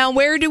 Colleen, now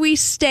where do we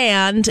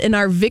stand in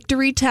our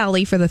victory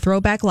tally for the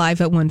Throwback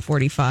Live at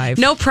 145?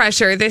 No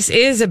pressure. This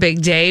is a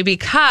big day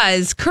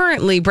because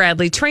currently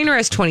Bradley Traynor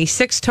has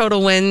 26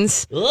 total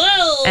wins.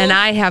 Whoa. And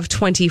I have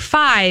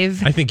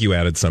 25. I think you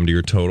added some to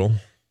your total.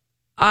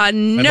 No.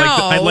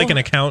 I'd like an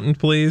accountant,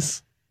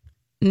 please.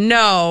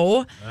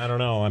 No. I don't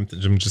know. I'm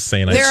just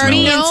saying. There are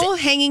no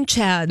hanging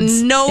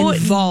chads. No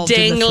involved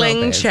dangling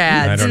in the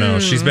chads. I don't know.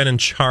 She's been in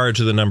charge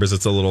of the numbers.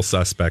 It's a little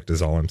suspect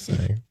is all I'm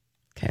saying.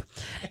 Okay.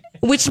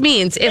 Which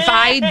means if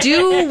I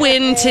do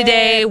win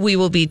today, we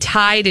will be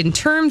tied in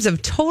terms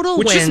of total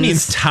wins. Which just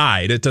means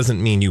tied. It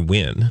doesn't mean you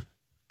win.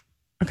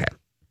 Okay.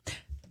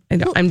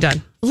 I'm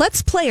done.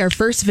 Let's play our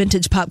first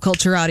vintage pop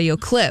culture audio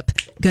clip.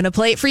 Gonna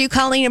play it for you,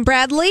 Colleen and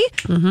Bradley.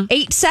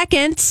 8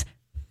 seconds.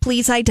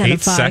 Please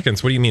identify. 8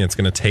 seconds? What do you mean? It's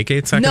going to take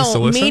 8 seconds to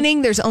No, listen?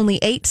 meaning there's only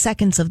 8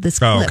 seconds of this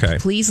clip. Oh, okay.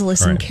 Please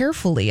listen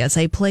carefully as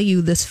I play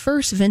you this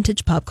first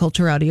vintage pop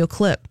culture audio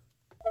clip.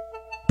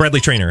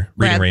 Bradley Traynor,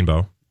 Reading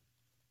Rainbow.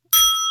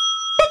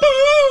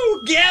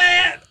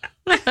 Get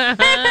it!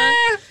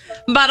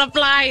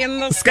 Butterfly in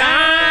the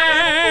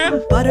sky.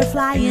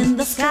 Butterfly in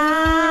the sky.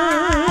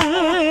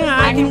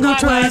 I can go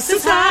twice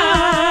as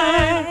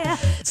high.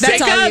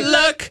 Take a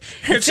look.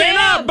 It's in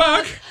our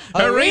book.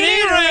 A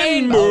reading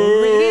rainbow.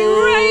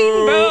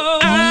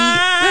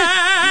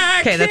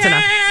 Okay, that's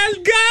enough.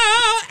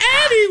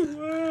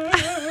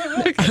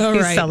 All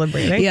right. He's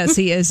celebrating. Yes,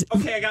 he is.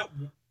 Okay, I got.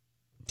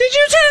 Did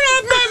you turn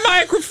off my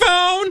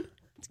microphone?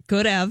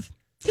 Could have.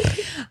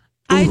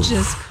 I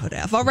just could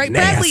have. All right,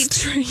 Bradley.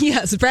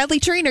 Yes, Bradley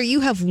Traynor,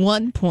 you have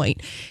 1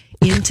 point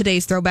in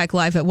today's Throwback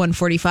Live at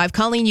 145.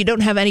 Colleen, you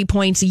don't have any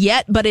points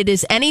yet, but it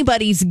is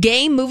anybody's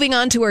game. Moving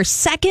on to our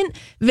second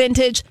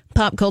vintage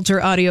pop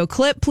culture audio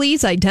clip.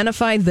 Please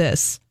identify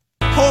this.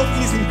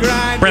 Hoagies and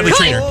grinders. Bradley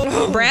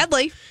Traynor.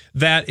 Bradley.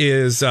 That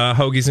is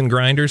Hoagies and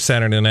Grinders,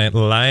 Saturday Night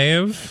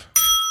Live.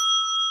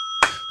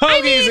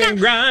 Hoagies and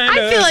Grinders.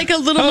 I feel like a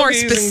little more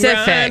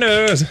specific.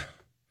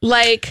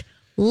 Like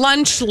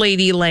Lunch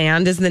Lady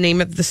Land is the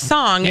name of the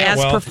song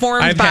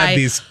performed I've by had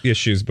these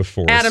issues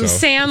before. Adam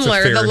so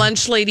Sandler, the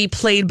lunch lady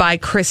played by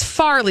Chris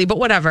Farley, but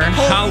whatever.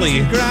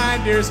 Holly.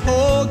 Grinders,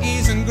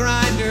 hoagies and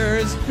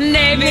grinders.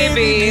 Navy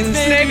beans,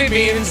 navy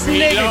beans,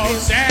 navy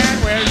beans.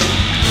 Sandwich.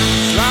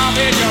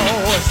 Sloppy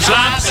Joe.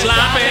 Slop,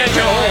 sloppy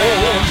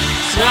Joe.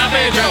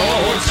 Sloppy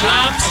Joe.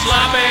 Slop,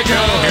 sloppy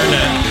Joe.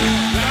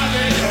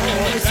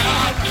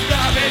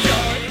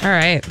 All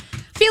right.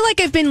 I feel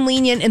like I've been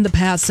lenient in the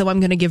past, so I'm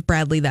going to give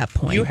Bradley that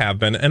point. You have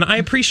been, and I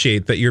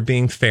appreciate that you're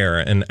being fair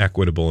and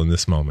equitable in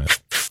this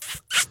moment.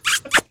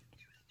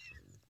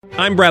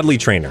 I'm Bradley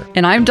Traynor.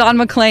 And I'm Don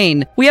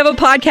McClain. We have a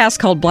podcast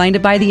called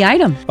Blinded by the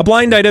Item. A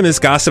blind item is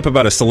gossip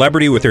about a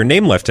celebrity with their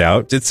name left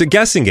out. It's a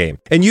guessing game,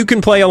 and you can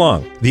play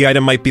along. The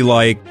item might be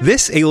like,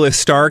 this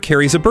A-list star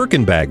carries a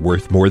Birkin bag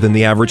worth more than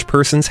the average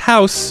person's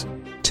house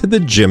to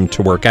the gym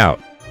to work out.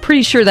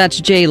 Pretty sure that's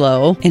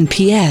J-Lo. And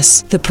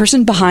P.S. the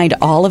person behind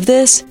all of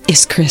this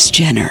is Kris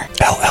Jenner,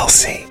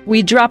 LLC.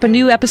 We drop a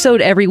new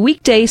episode every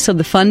weekday so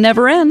the fun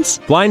never ends.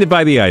 Blinded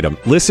by the Item.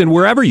 Listen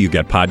wherever you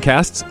get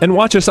podcasts and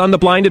watch us on the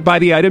Blinded by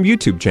the Item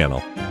YouTube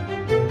channel.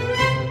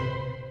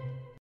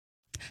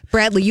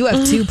 Bradley, you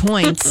have 2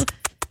 points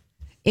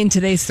in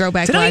today's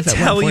Throwback Live at 145.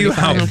 Did I tell you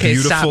how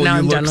beautiful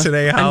you look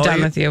today, Holly? I'm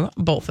done with you,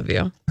 both of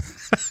you.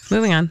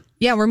 Moving on.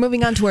 Yeah, we're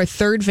moving on to our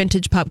third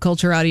vintage pop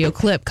culture audio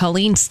clip.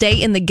 Colleen, stay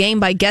in the game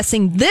by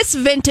guessing this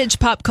vintage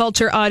pop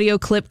culture audio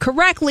clip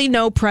correctly.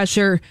 No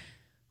pressure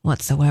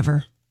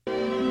whatsoever.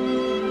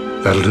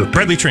 That'll do.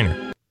 Bradley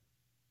Traynor.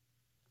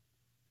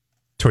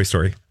 Toy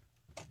Story.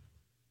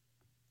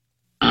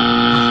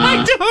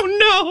 I don't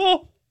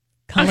know.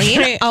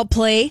 Colleen, I'll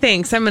play.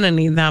 Thanks. I'm going to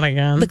need that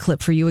again. The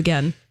clip for you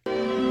again.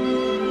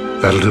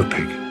 That'll do,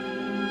 pig.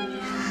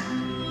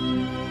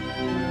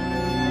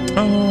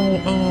 Oh.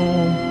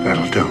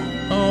 That'll do.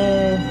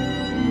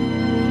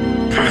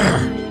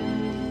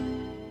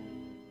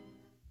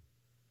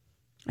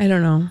 I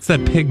don't know. It's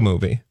that pig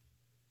movie.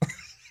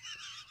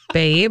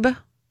 Babe.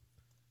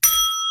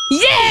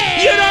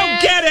 Yeah! You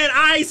don't get it.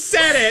 I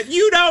said it.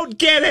 You don't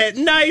get it.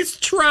 Nice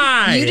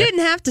try. You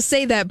didn't have to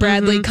say that,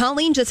 Bradley. Mm-hmm.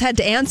 Colleen just had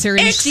to answer,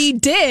 and she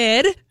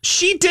did.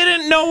 She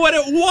didn't know what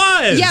it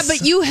was. Yeah,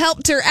 but you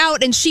helped her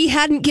out, and she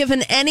hadn't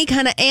given any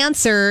kind of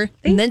answer,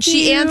 and then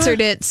she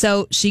answered it,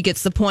 so she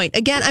gets the point.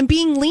 Again, I'm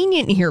being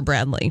lenient here,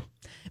 Bradley.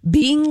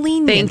 Being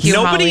lenient. Thank you,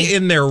 Nobody Holly.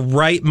 in their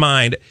right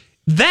mind.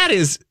 That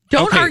is...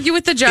 Don't argue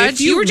with the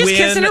judge. You were just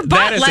kissing her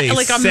butt like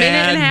a minute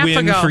and a half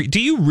ago. Do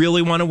you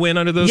really want to win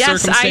under those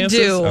circumstances?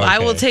 Yes, I do. Okay. I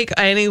will take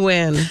any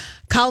win.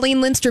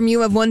 Colleen Lindstrom,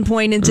 you have 1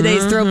 point in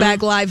today's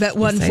Throwback Live at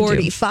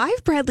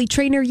 145. Bradley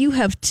Traynor, you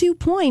have 2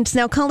 points.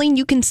 Now, Colleen,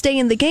 you can stay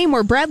in the game,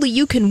 or Bradley,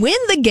 you can win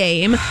the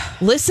game.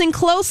 Listen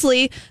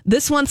closely.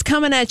 This one's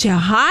coming at you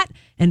hot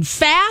and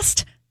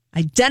fast.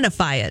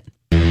 Identify it.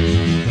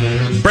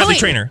 Bradley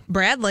Traynor.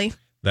 Bradley.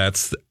 That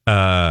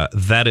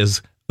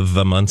is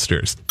The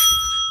Munsters.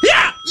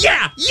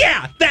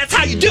 Yeah, that's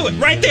how you do it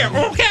right there,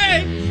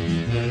 okay?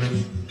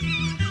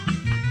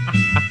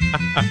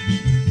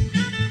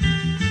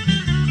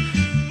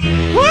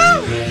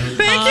 Woo!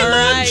 Thank you, All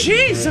Lord right.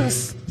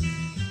 Jesus.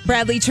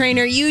 Bradley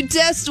Trainer, you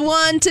just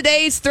won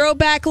today's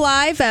Throwback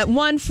Live at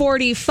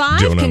 1:45.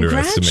 Don't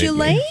underestimate me.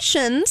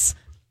 Congratulations.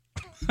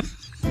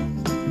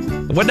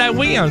 What'd I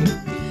win?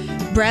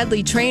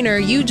 Bradley Trainer,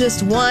 you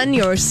just won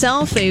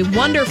yourself a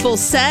wonderful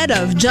set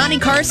of Johnny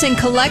Carson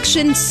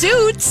collection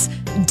suits,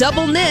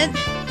 double knit,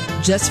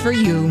 just for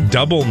you.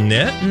 Double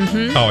knit?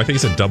 Mm-hmm. Oh, I think you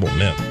said double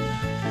knit.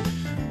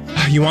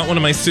 You want one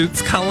of my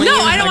suits, Colleen? No,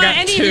 I don't want got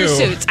any two. of your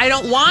suits. I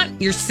don't want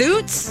your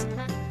suits.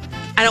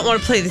 I don't want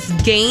to play this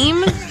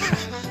game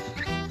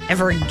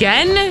ever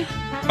again.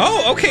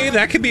 Oh, okay,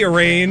 that could be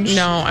arranged.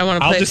 No, I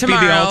want to play I'll just it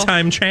tomorrow. be the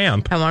all-time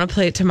champ. I want to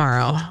play it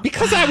tomorrow.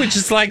 Because I would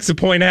just like to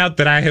point out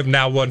that I have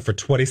now won for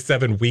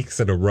 27 weeks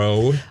in a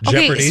row.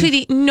 Okay, Jeopardy.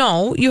 sweetie,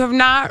 no, you have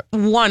not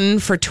won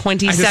for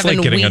 27 I just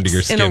like getting weeks under your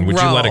in a skin. Would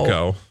you let it row.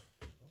 go?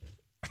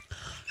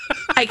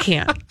 I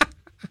can't.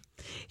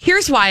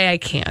 Here's why I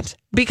can't.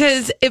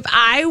 Because if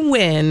I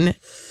win,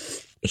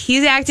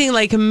 he's acting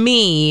like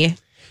me.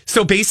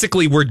 So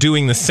basically, we're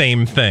doing the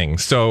same thing.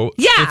 So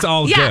it's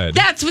all good.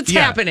 That's what's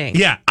happening.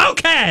 Yeah,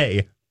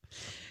 okay.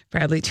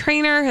 Bradley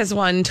Trainer has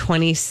won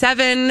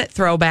 27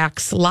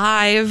 Throwbacks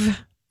Live.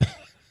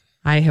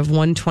 I have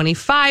won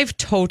 25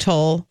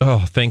 total.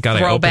 Oh, thank God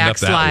I opened up Throwbacks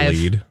that Live.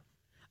 lead.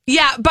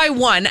 Yeah, by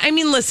one. I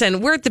mean, listen,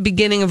 we're at the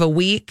beginning of a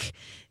week.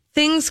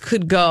 Things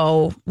could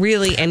go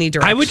really any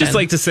direction. I would just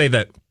like to say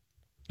that,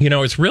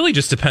 it really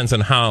just depends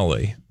on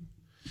Holly.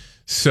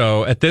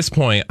 So at this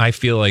point, I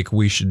feel like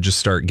we should just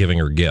start giving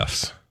her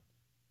gifts.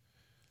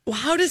 Well,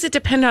 how does it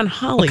depend on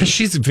Holly? Because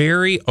she's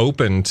very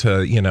open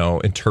to,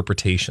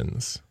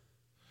 interpretations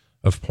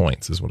of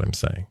points, is what I'm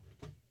saying.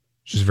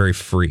 She's very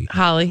free.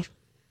 Holly.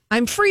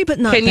 I'm free, but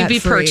not Can you that be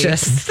free.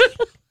 purchased?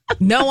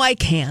 No, I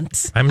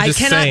can't. I'm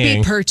just I cannot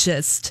saying. be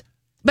purchased.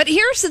 But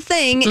here's the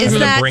thing: I'm is going to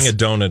that bring a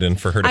donut in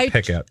for her to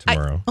pick at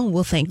tomorrow. oh,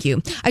 well, thank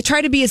you. I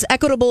try to be as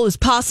equitable as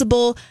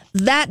possible.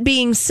 That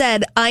being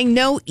said, I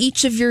know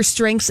each of your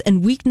strengths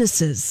and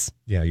weaknesses.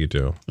 Yeah, you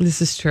do.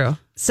 This is true.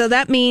 So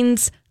that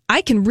means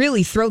I can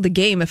really throw the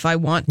game if I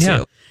want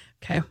to.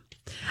 Yeah. Okay.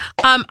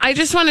 I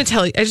just want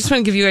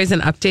to give you guys an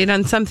update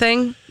on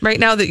something right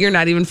now that you're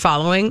not even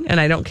following, and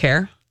I don't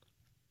care.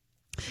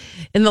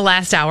 In the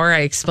last hour, I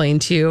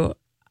explained to you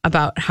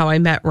about how I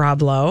met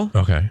Rob Lowe.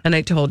 Okay. And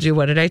I told you,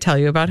 what did I tell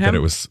you about him? That it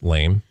was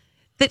lame.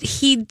 That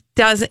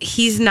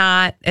he's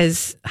not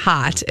as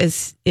hot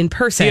as in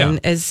person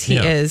as he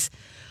is.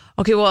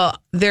 Okay,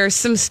 well, there's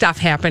some stuff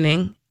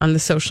happening on the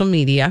social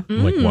media.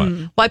 Like what?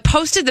 Well, I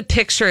posted the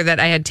picture that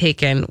I had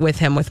taken with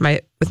him with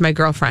my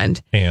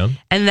girlfriend. And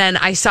then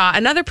I saw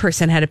another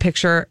person had a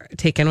picture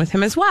taken with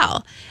him as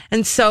well.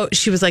 And so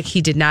she was like,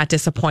 he did not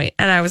disappoint.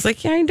 And I was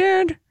like, yeah, he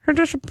did. I'm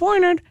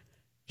disappointed.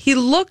 He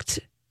looked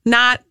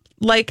not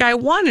like I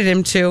wanted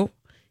him to.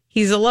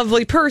 He's a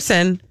lovely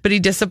person, but he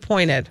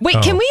disappointed.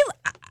 Wait, can we?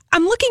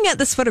 I'm looking at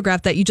this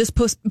photograph that you just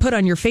put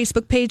on your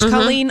Facebook page,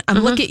 Colleen.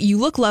 You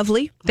look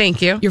lovely.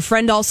 Thank you. Your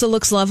friend also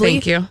looks lovely.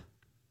 Thank you.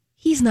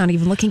 He's not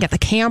even looking at the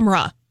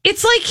camera.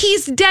 It's like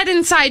he's dead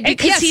inside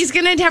because he's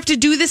going to have to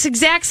do this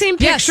exact same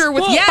picture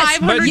with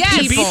 500 but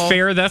people. to be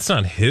fair, that's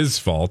not his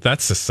fault.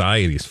 That's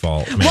society's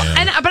fault, man.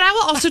 Well, but I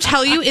will also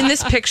tell you, in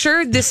this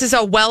picture, this is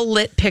a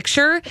well-lit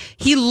picture.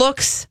 He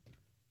looks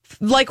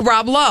like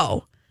Rob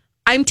Lowe.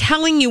 I'm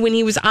telling you, when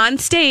he was on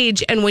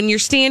stage and when you're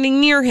standing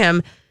near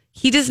him,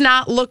 he does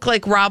not look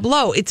like Rob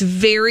Lowe. It's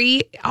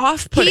very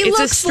off-putting. It's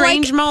a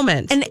strange like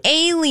moment. An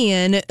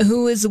alien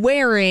who is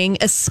wearing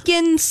a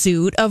skin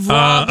suit of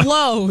Rob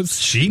Lowe's.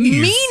 Jeez.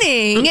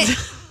 Meaning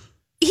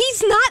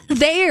he's not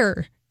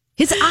there.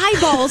 His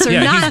eyeballs are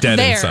not he's dead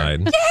there.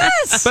 inside.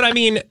 Yes. But I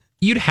mean,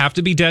 you'd have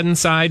to be dead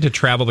inside to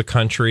travel the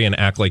country and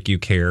act like you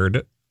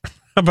cared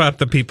about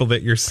the people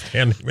that you're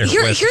standing there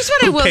with. Here's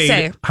what I will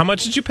say. How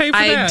much did you pay for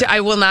that?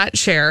 I will not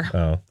share.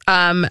 Oh.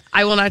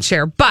 I will not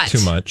share. But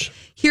Too much.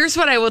 Here's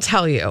what I will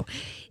tell you.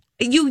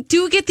 You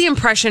do get the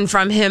impression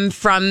from him,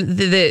 from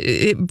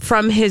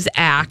from his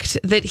act,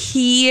 that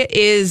he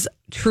is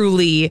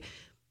truly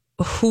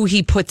who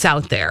he puts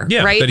out there,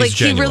 right? Like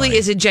he really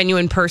is a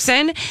genuine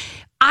person.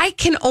 I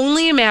can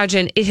only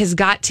imagine it has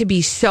got to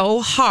be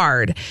so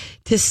hard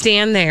to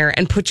stand there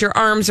and put your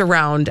arms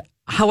around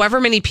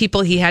however many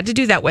people he had to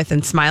do that with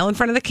and smile in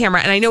front of the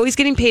camera. And I know he's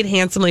getting paid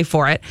handsomely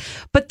for it,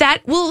 but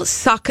that will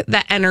suck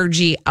the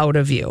energy out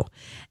of you.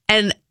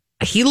 And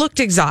he looked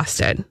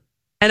exhausted.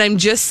 And I'm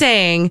just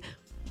saying,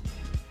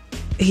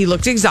 he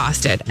looked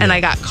exhausted. Yeah. And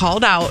I got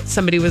called out.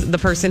 The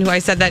person who I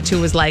said that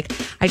to was like,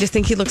 I just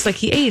think he looks like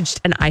he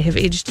aged. And I have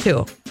aged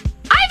too.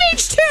 I've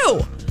aged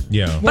too.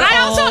 Yeah. But I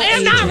also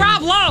am not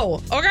Rob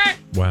Lowe. Okay.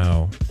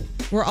 Wow.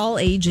 We're all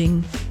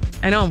aging.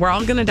 I know. We're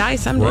all going to die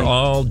someday. We're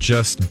all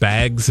just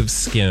bags of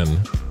skin.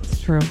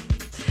 It's true.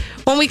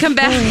 When we come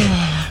back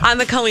on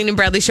the Colleen and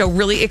Bradley Show,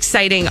 really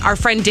exciting. Our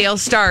friend Dale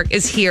Stark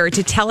is here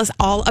to tell us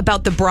all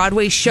about the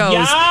Broadway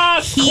shows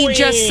he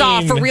just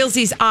saw for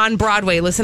realsies on Broadway. Listen.